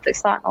even is Celtic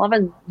starting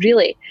 11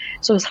 really?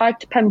 So it's hard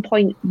to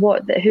pinpoint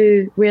where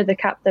the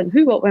captain,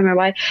 who, what, when, or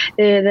why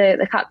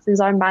the captain's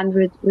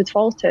armband would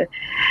fall to.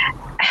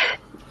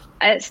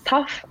 It's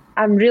tough.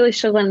 I'm really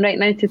struggling right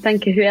now to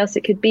think of who else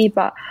it could be,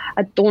 but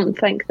I don't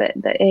think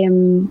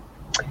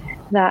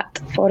that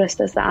Forrest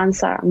is the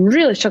answer. I'm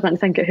really struggling to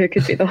think of who it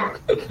could be, though.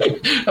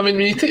 I mean,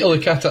 when you take a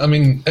look at it, I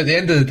mean, at the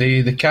end of the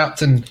day, the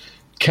captain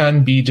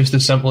can be just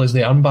as simple as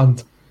the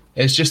armband.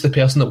 It's just the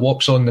person that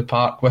walks on the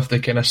park with the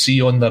kind of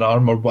C on their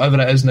arm or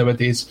whatever it is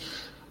nowadays.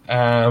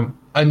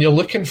 And you're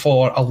looking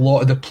for a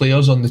lot of the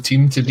players on the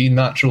team to be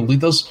natural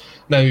leaders.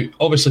 Now,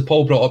 obviously,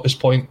 Paul brought up his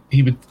point,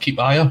 he would keep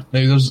Ajer.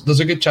 Now, there's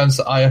a good chance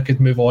that Ajer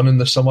could move on in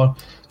the summer,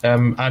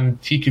 and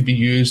he could be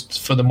used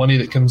for the money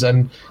that comes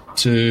in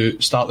to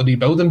start the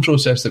rebuilding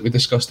process that we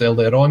discussed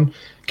earlier on.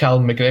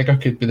 Callum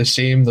McGregor could be the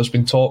same. There's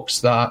been talks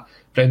that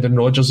Brendan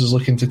Rodgers is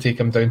looking to take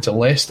him down to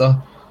Leicester.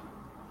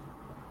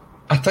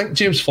 I think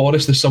James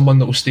Forrest is someone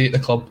that will stay at the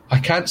club. I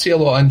can't see a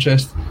lot of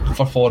interest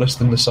for Forrest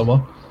in the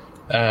summer.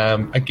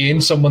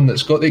 Again, someone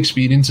that's got the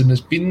experience and has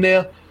been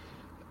there.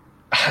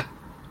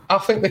 I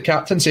think the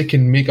captaincy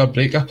can make or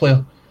break a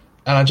player,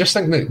 and I just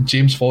think that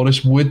James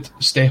Forrest would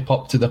step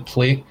up to the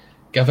plate,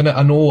 given it.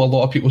 I know a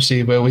lot of people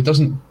say, well, he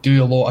doesn't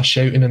do a lot of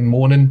shouting and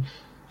moaning.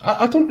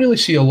 I don't really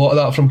see a lot of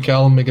that from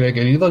Callum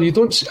McGregor either. You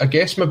don't. I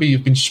guess maybe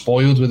you've been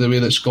spoiled with the way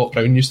that Scott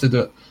Brown used to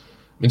do it.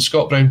 I mean,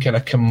 Scott Brown kind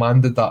of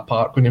commanded that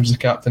park when he was the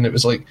captain. It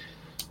was like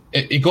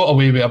he got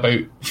away with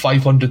about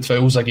 500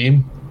 fouls a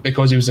game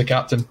because he was the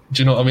captain.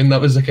 Do you know what I mean?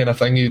 That was the kind of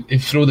thing.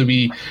 He'd throw the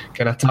wee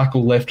kind of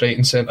tackle left, right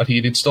and centre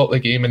here. He'd stop the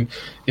game and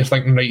you're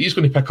thinking, right, he's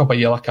going to pick up a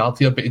yellow card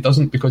here, but he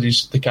doesn't because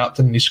he's the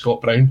captain and he's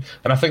Scott Brown.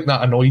 And I think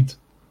that annoyed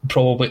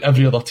probably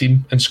every other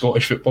team in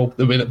Scottish football,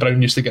 the way that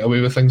Brown used to get away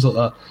with things like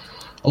that.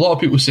 A lot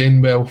of people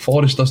saying, well,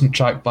 Forrest doesn't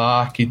track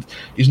back,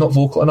 he's not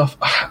vocal enough.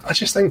 I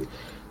just think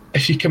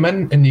if you come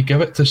in and you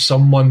give it to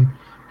someone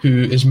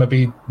who is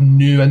maybe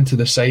new into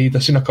the side,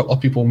 I've seen a couple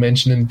of people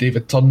mentioning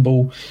David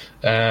Turnbull.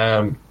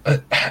 I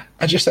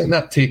just think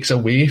that takes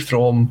away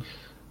from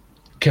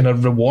kind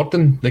of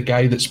rewarding the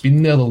guy that's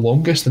been there the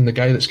longest and the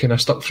guy that's kind of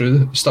stuck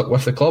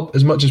with the club.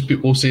 As much as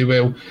people say,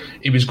 well,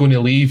 he was going to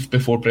leave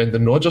before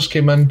Brendan Rodgers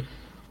came in,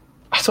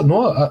 I don't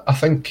know. I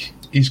think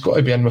he's got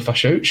to be in with a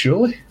shout,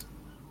 surely.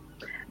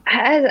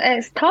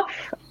 It's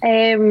tough.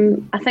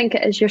 I think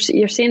as you're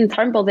saying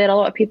Turnbull there, a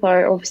lot of people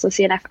are obviously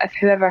saying if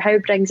whoever Howe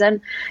brings in,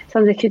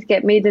 somebody could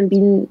get made and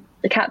being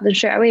the captain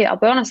straight away. I'll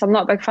be honest, I'm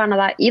not a big fan of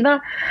that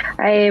either.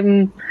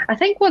 I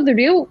think what the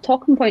real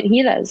talking point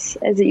here is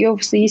that you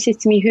say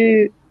to me,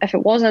 who, if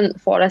it wasn't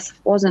Forrest, if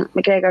it wasn't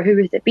McGregor, who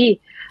would it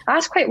be?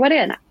 That's quite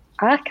worrying.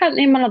 I can't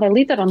name another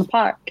leader on the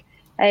park.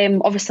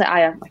 Obviously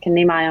Aya, I can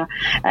name Aya.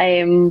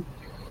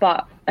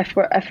 But if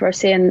we're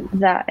saying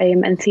that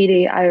in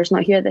theory Aya's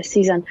not here this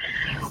season,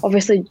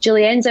 obviously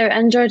Julien's out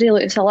injured. He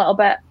looks a little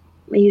bit,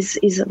 he's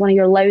one of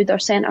your louder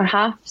centre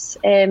halves,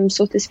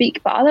 so to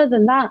speak. But other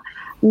than that,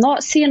 I'm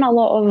not seeing a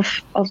lot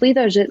of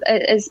leaders.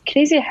 It's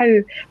crazy how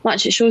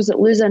much it shows that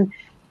losing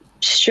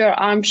Stuart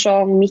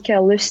Armstrong,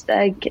 Mikael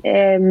Lustig,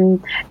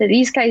 that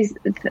these guys,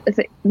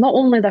 not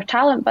only their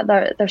talent but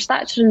their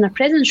stature and their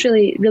presence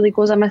really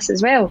goes amiss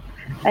as well.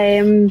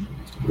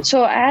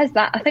 So it is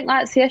that. I think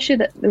that's the issue,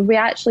 that we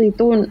actually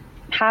don't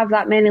have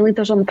that many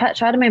leaders on the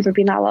pitch. I remember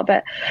being a little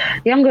bit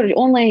younger,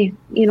 only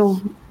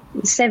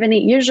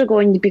 7-8 years ago,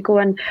 and you'd be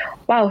going,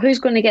 wow, who's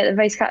going to get the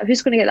vice captain,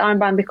 who's going to get the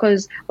armband,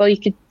 because, well, you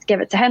could give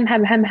it to him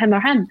or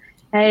him.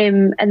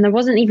 And there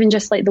wasn't even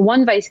just like the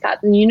one vice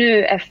captain. You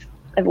knew if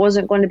it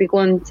wasn't going to be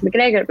going to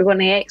McGregor, it would be going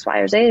to X, Y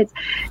or Z.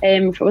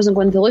 If it wasn't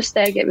going to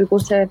Lustig, it would go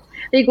to,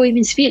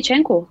 even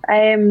Sviatchenko,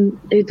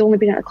 who'd only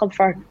been at the club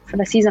for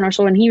a season or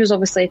so, and he was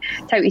obviously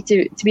touted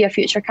to be a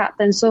future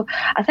captain. So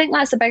I think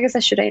that's the biggest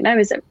issue right now,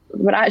 is that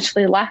we're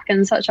actually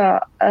lacking such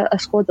a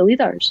squad of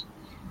leaders.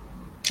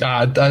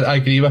 I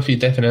agree with you,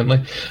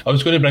 definitely. I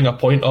was going to bring a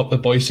point up. The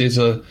boy says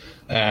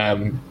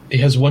he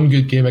has one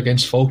good game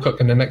against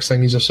Falkirk and the next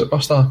thing he's a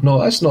superstar. No,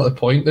 that's not the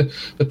point.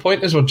 The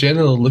point is we're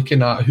generally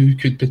looking at who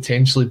could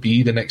potentially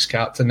be the next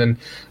captain, and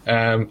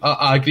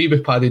I agree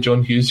with Paddy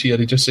John Hughes here.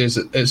 He just says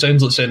it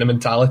sounds like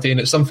sentimentality, and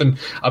it's something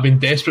I've been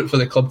desperate for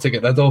the club to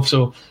get rid of,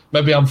 so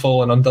maybe I'm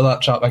falling under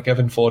that trap by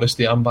giving Forrest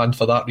the armband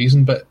for that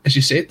reason. But as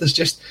you said, there's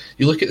just,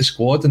 you look at the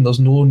squad and there's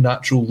no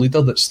natural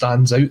leader that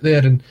stands out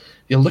there, and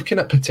you're looking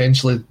at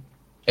potentially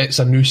it's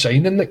a new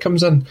signing that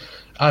comes in.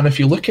 And if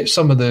you look at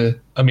some of the,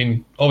 I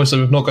mean,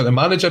 obviously we've not got the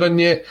manager in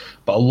yet,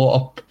 but a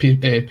lot of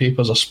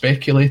papers are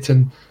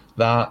speculating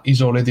that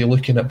he's already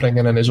looking at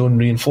bringing in his own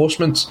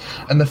reinforcements.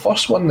 And the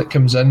first one that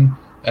comes in,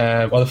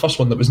 or the first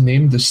one that was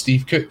named, is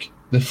Steve Cook,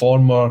 the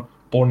former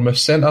Bournemouth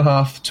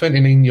centre-half,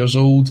 29 years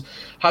old,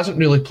 hasn't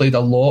really played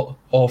a lot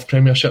of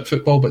Premiership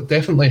football, but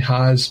definitely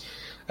has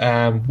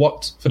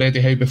worked for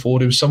Eddie Howe before.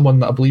 He was someone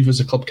that I believe was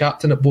the club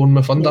captain at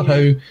Bournemouth under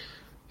Howe.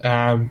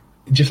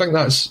 Do you think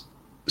that's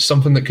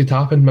something that could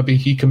happen? Maybe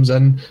he comes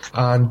in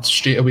and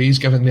straight away he's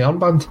given the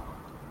armband?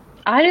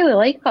 I really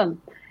like him.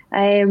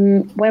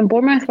 When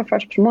Bournemouth were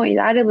first promoted,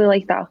 I really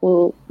liked that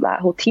whole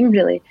team.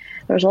 Really,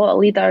 there was a lot of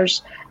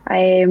leaders.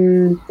 There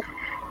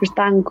was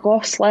Dan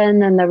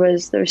Gosling and there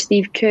was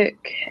Steve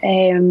Cook,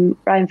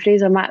 Ryan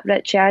Fraser, Matt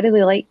Ritchie. I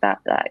really liked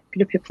that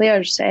group of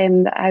players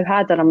that I've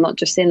had, and I'm not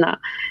just saying that.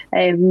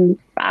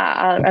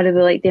 I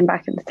really liked them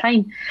back at the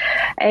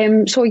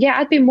time. So yeah,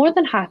 I'd be more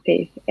than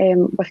happy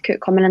with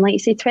Cook coming in. Like you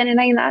say,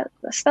 29,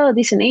 that's still a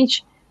decent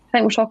age. I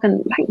think we're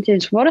talking, I think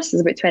James Morris is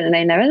about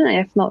 29 now, isn't he?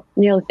 If not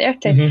nearly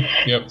 30.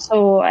 Mm-hmm, yep.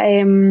 So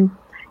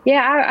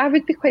I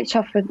would be quite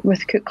chuffed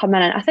with Cook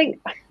coming in. I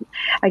think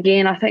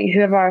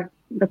whoever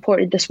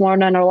reported this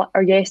morning or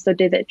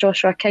yesterday that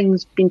Joshua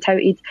King's been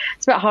touted,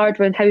 it's a bit hard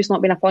when Howe's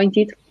not been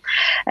appointed.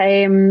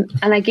 And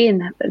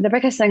again, the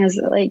biggest thing is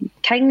like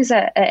King's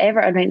at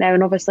Everton right now,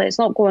 and obviously it's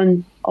not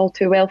going all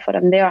too well for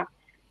him there.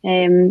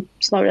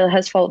 It's not really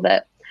his fault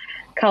that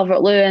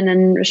Calvert-Lewin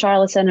and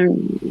Richarlison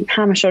and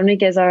Hamish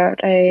Rodriguez are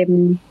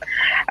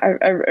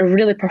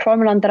really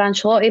performing under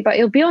Ancelotti, but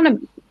he'll be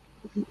on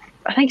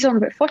I think he's on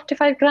about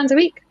 45 grand a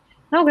week.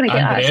 Not going to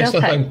get that at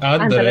Celtic.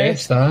 And the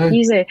rest,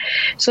 easy.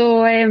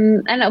 So,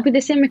 and it'll be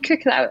the same with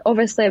Cook. That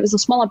obviously it was a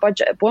smaller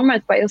budget at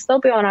Bournemouth, but he'll still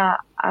be on a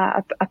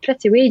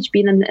pretty wage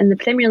being in the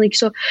Premier League.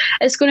 So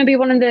it's going to be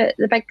one of the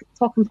big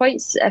talking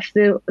points if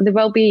they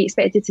will be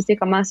expected to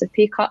take a massive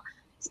pay cut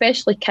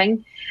especially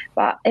King.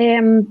 But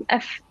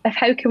if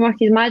Howe can work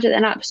his magic,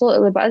 then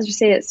absolutely. But as we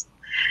say, it's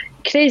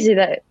crazy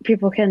that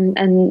people can,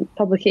 and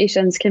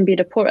publications can be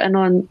reporting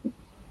on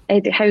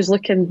Eddie Howe's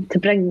looking to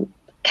bring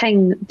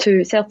King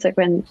to Celtic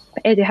when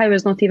Eddie Howe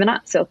is not even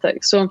at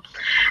Celtic. So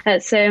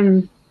it's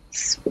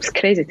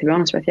crazy, to be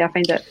honest with you. I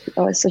find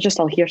it's just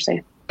all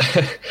hearsay.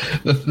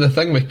 The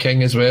thing with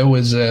King as well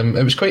was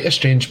it was quite a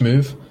strange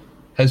move.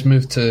 His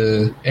move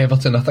to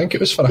Everton, I think it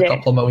was for a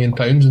couple of £1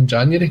 million in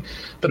January,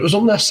 but it was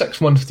only a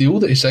 6-month deal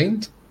that he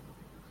signed.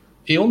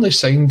 He only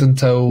signed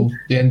until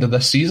the end of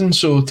this season,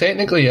 so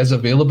technically he is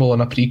available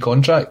on a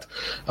pre-contract.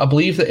 I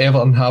believe that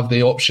Everton have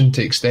the option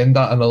to extend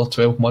that another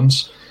 12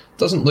 months.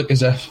 Doesn't look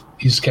as if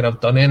he's kind of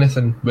done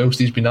anything whilst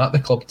he's been at the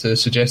club to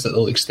suggest that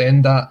they'll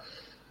extend that.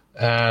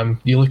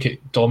 You look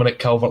at Dominic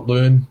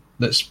Calvert-Lewin,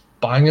 that's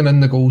banging in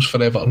the goals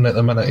for Everton at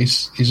the minute.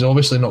 He's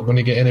obviously not going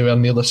to get anywhere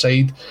near the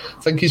side.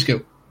 I think he's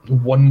got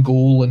 1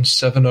 goal in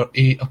 7 or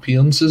 8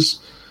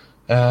 appearances.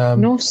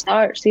 No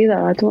starts either.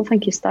 I don't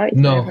think he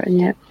started for Everton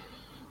yet.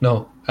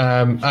 No.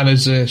 And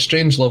his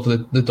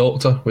Strangelove, the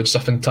Doctor, which is a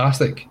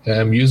fantastic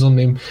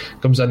username,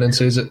 comes in and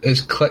says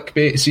it's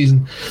clickbait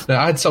season.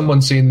 Now, I had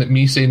someone saying that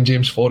me saying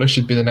James Forrest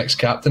should be the next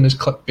captain is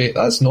clickbait.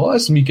 That's not.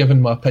 That's me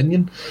giving my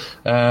opinion.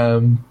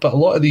 But a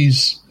lot of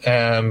these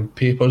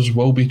papers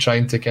will be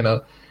trying to kind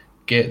of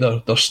get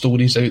their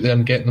stories out there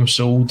and get them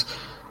sold.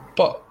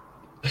 But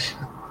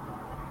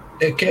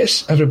it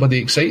gets everybody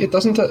excited,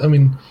 doesn't it? I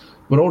mean,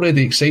 we're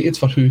already excited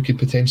for who could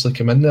potentially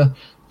come in there.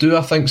 Do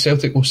I think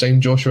Celtic will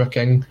sign Joshua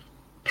King?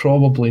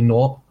 Probably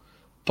not.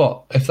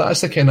 But if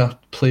that's the kind of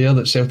player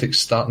that Celtic's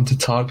starting to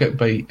target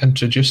by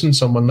introducing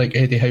someone like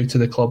Eddie Howe to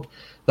the club,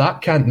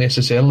 that can't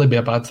necessarily be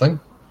a bad thing.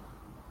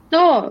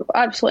 No,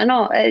 absolutely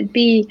not. It'd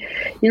be,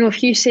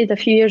 if you said a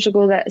few years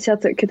ago that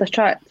Celtic could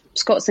attract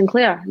Scott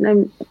Sinclair,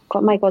 then,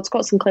 my God,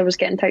 Scott Sinclair was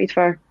getting touted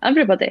for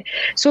everybody.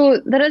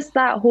 So there is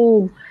that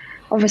whole,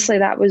 obviously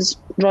that was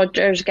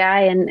Rodgers'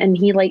 guy and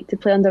he liked to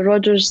play under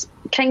Rodgers.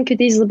 King could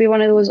easily be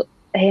one of those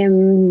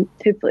who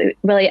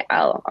really...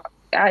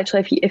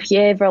 Actually, if you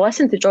ever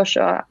listen to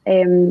Joshua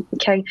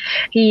King,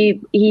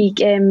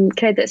 he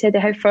credits Eddie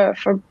Howe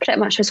for pretty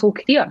much his whole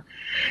career.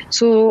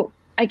 So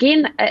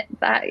again,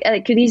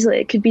 it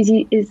could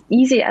be as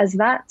easy as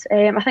that.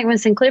 I think when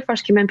Sinclair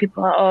first came in,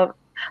 people were like,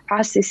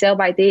 past his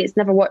sell-by date, it's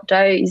never worked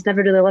out. He's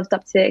never really lived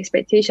up to the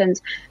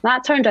expectations.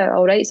 That turned out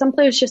all right. Some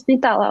players just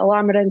need that little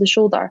arm around the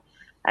shoulder,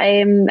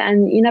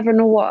 and you never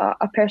know what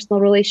a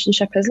personal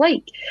relationship is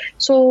like.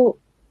 So,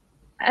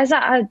 is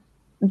that a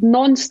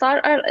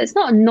non-starter? It's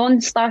not a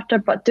non-starter,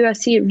 but do I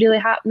see it really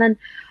happening?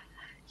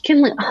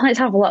 Let's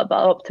have a little bit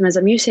of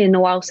optimism. You say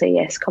no, I'll say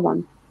yes. Come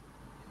on.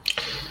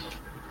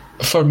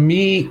 For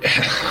me,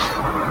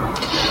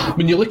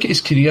 when you look at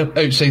his career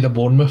outside of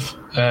Bournemouth,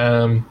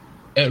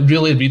 it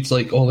really reads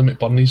like Ollie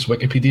McBurney's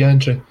Wikipedia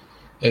entry.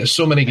 It's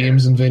so many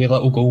games and very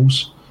little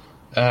goals.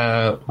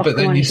 But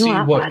then you see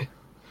what...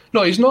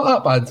 No, he's not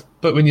that bad.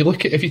 But when you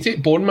look at, if you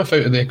take Bournemouth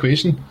out of the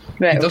equation,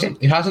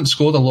 he hasn't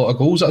scored a lot of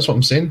goals. That's what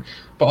I'm saying.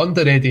 But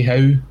under Eddie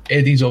Howe,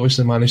 Eddie's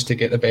obviously managed to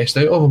get the best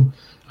out of him,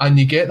 and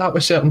you get that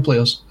with certain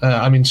players.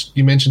 I mean,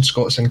 you mentioned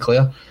Scott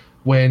Sinclair.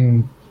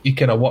 When he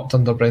kind of worked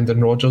under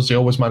Brendan Rodgers, he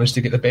always managed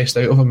to get the best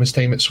out of him. His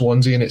time at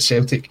Swansea and at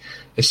Celtic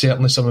is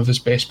certainly some of his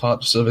best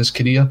parts of his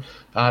career,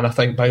 and I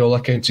think by all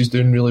accounts he's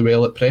doing really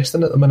well at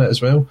Preston at the minute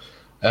as well,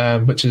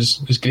 which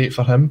is great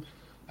for him.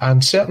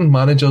 And certain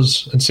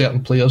managers and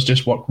certain players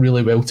just work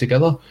really well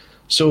together.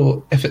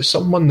 So if it's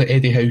someone that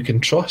Eddie Howe can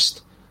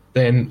trust,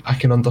 then I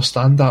can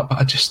understand that. But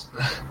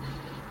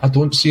I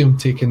don't see him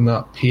taking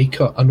that pay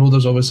cut. I know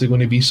there's obviously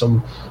going to be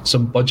some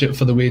budget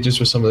for the wages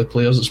with some of the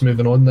players that's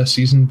moving on this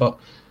season, but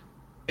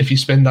if you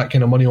spend that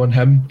kind of money on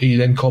him, are you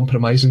then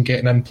compromising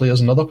getting in players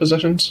in other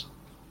positions?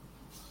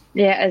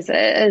 Yeah, it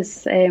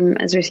is.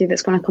 As we see,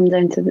 that's going to come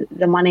down to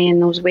the money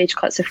and those wage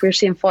cuts. If we're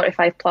seeing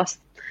 45 plus,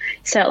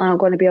 certainly not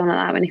going to be on at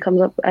that when he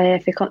comes up.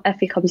 If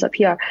he comes up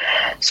here,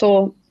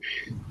 so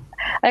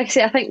like I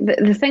say, I think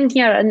the thing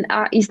here, and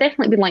he's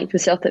definitely been linked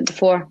with Celtic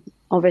before.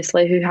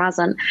 Obviously, who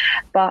hasn't?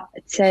 But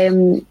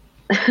that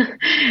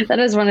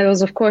is one of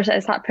those. Of course,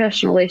 it's that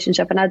personal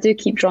relationship, and I do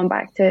keep drawing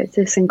back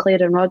to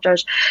Sinclair and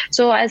Rodgers.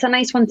 So it's a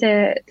nice one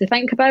to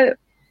think about.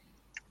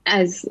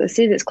 As I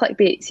say, it's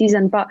clickbait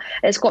season, but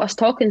it's got us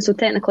talking, so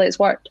technically it's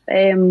worked.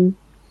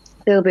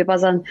 They'll be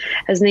buzzing.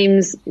 His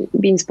name's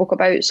being spoke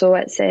about, so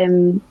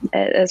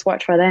it's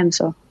worked for them.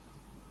 So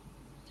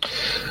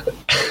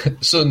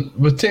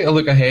we'll take a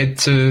look ahead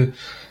to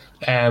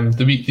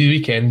the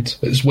weekend.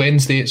 It's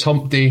Wednesday, it's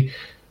Hump Day,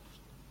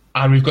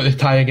 and we've got the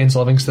tie against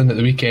Livingston at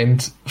the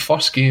weekend.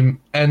 First game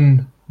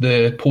in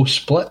the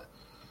post-split.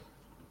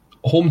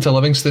 Home to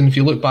Livingston. If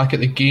you look back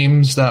at the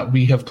games that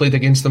we have played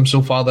against them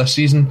so far this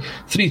season,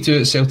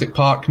 3-2 at Celtic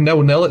Park,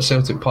 0-0 at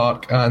Celtic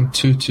Park, and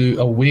 2-2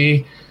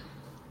 away.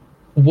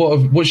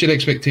 What's your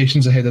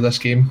expectations ahead of this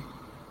game?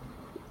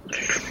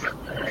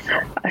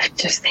 I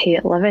just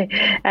hate Livy.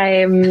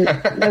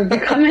 They'll be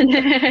coming.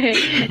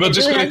 We're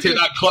just going to take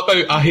that clip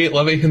out. I hate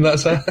Livy, and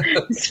that's it.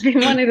 It's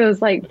been one of those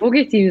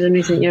bogey teams in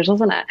recent years,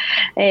 hasn't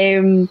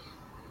it?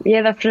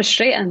 they're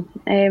frustrating.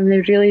 They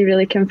really,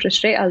 really can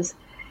frustrate us.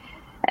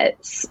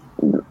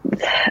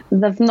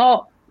 They've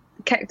not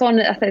kicked on.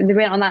 I think they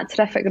went on that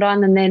terrific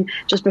run, and then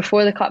just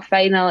before the cup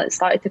final, it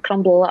started to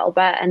crumble a little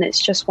bit, and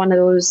it's just one of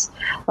those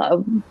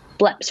little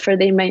blips for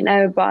them right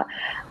now. But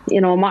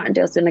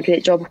Martindale's doing a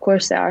great job. Of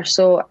course they are.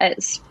 So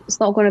it's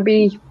not going to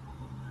be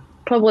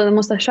probably the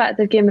most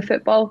attractive game of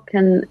football.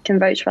 Can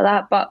vouch for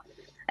that. But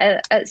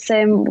it's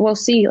we'll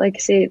see. Like I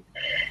say,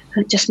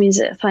 it just means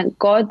that, thank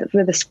God,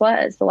 with the split,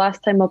 it's the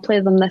last time I'll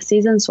play them this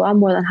season. So I'm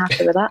more than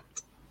happy with that.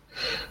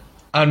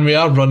 And we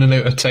are running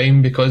out of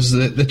time because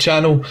the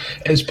channel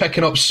is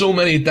picking up so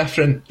many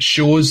different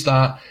shows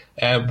that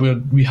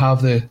we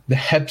have the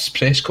Hibs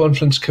press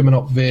conference coming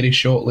up very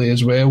shortly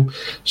as well.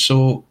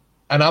 So,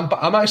 and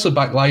I'm actually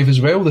back live as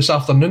well this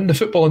afternoon. The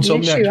Football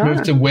Insomniacs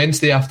moved to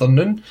Wednesday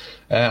afternoon.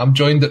 I'm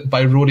joined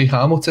by Rory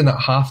Hamilton at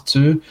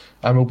 2:30,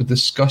 and we'll be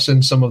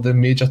discussing some of the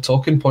major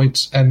talking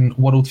points in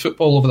world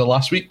football over the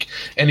last week.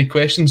 Any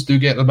questions, do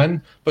get them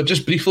in. But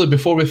just briefly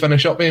before we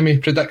finish up, Amy,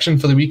 prediction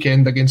for the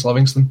weekend against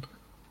Livingston.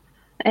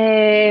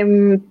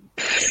 2-1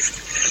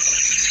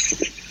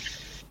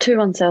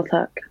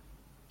 Celtic.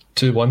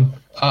 2-1.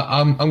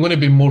 I'm going to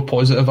be more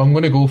positive. I'm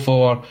going to go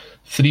for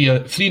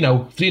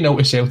 3-0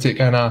 to Celtic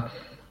and a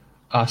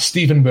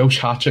Stephen Welsh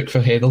hat-trick for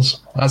headers.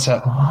 That's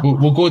it.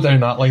 We'll go down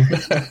that line.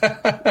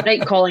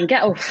 Right, Colin,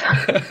 get off.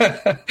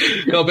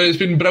 No, but it's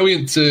been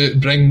brilliant to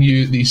bring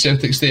you the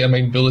Celtic State of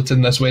Mind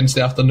Bulletin this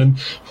Wednesday afternoon.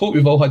 Hope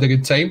you've all had a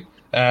good time.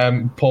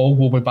 Paul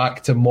will be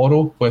back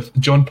tomorrow with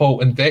John Paul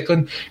and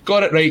Declan.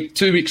 Got it right,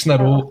 2 weeks in a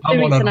row. 2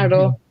 weeks in a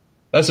row.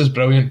 This is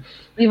brilliant.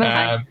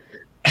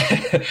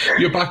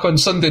 You're back on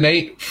Sunday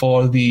night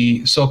for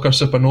the Soccer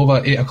Supernova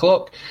at 8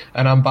 o'clock,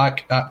 and I'm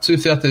back at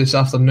 2:30 this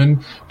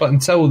afternoon. But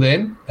until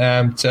then,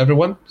 to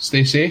everyone,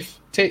 stay safe,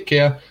 take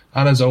care,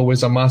 and as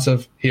always, a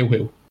massive hail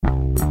hail.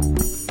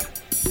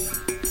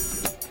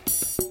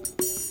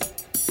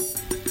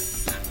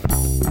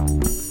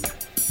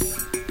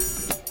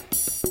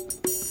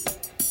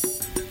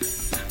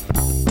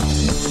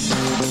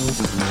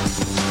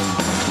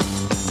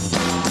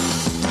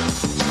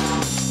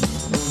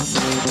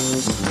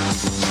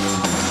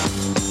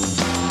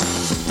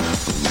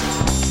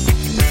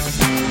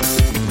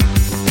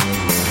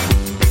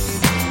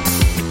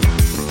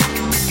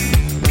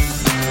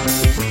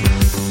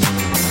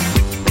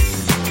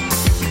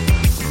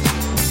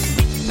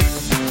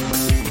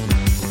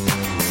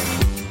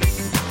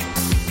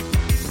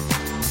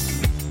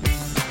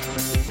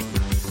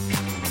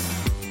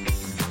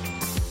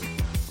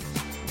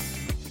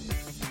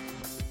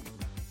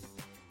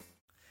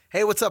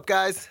 Hey, what's up,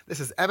 guys?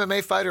 This is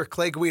MMA fighter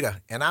Clay Guida,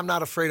 and I'm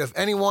not afraid of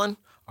anyone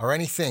or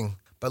anything.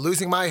 But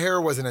losing my hair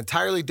was an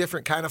entirely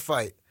different kind of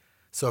fight.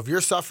 So if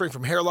you're suffering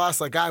from hair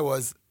loss like I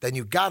was, then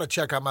you gotta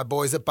check out my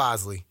boys at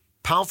Bosley.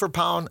 Pound for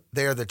pound,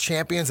 they are the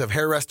champions of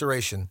hair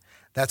restoration.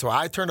 That's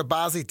why I turned to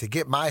Bosley to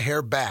get my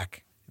hair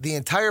back. The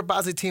entire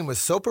Bosley team was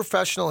so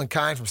professional and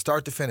kind from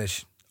start to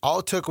finish. All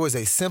it took was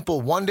a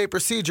simple one-day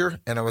procedure,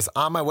 and I was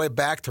on my way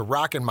back to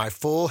rocking my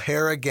full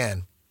hair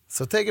again.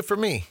 So take it from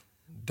me.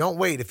 Don't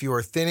wait if you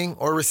are thinning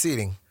or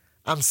receding.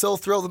 I'm so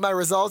thrilled with my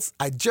results,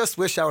 I just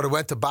wish I would have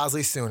went to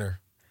Bosley sooner.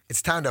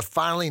 It's time to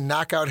finally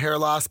knock out hair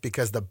loss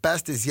because the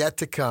best is yet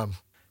to come.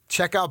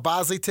 Check out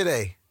Bosley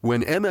today.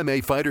 When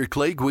MMA fighter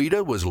Clay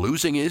Guida was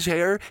losing his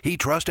hair, he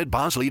trusted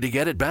Bosley to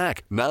get it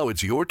back. Now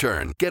it's your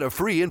turn. Get a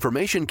free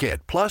information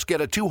kit, plus get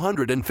a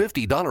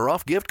 $250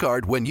 off gift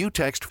card when you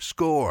text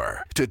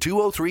SCORE to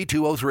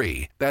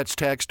 203203. That's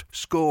text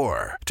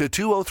SCORE to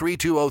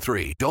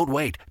 203203. Don't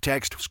wait.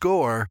 Text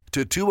SCORE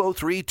to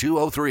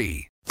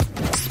 203203.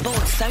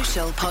 Sports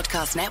Social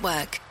Podcast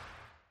Network.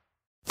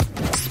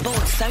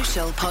 Sports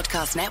Social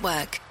Podcast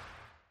Network.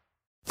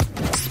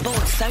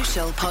 Sports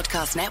Social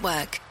Podcast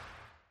Network.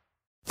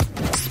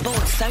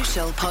 Sports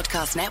Social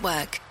Podcast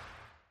Network.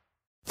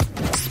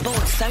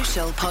 Sports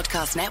Social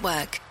Podcast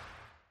Network.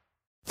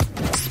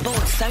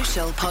 Sports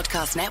Social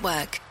Podcast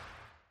Network.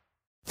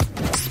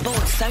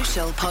 Sports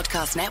Social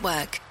Podcast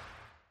Network.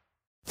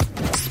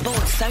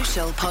 Sports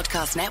Social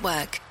Podcast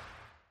Network.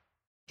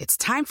 It's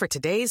time for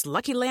today's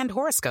Lucky Land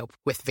horoscope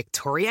with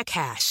Victoria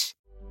Cash.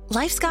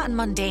 Life's gotten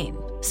mundane,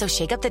 so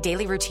shake up the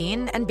daily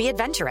routine and be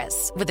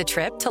adventurous with a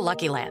trip to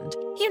Lucky Land.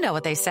 You know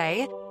what they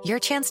say. Your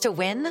chance to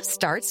win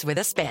starts with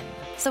a spin.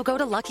 So go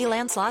to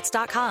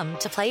LuckyLandSlots.com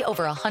to play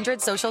over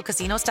 100 social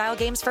casino-style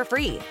games for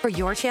free for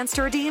your chance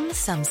to redeem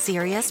some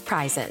serious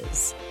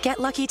prizes. Get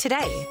lucky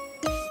today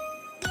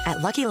at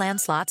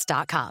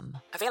LuckyLandSlots.com.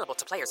 Available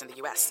to players in the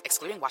U.S.,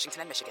 excluding Washington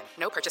and Michigan.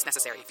 No purchase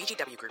necessary.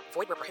 VGW Group.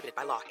 Void where prohibited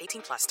by law.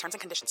 18+. Terms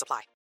and conditions apply.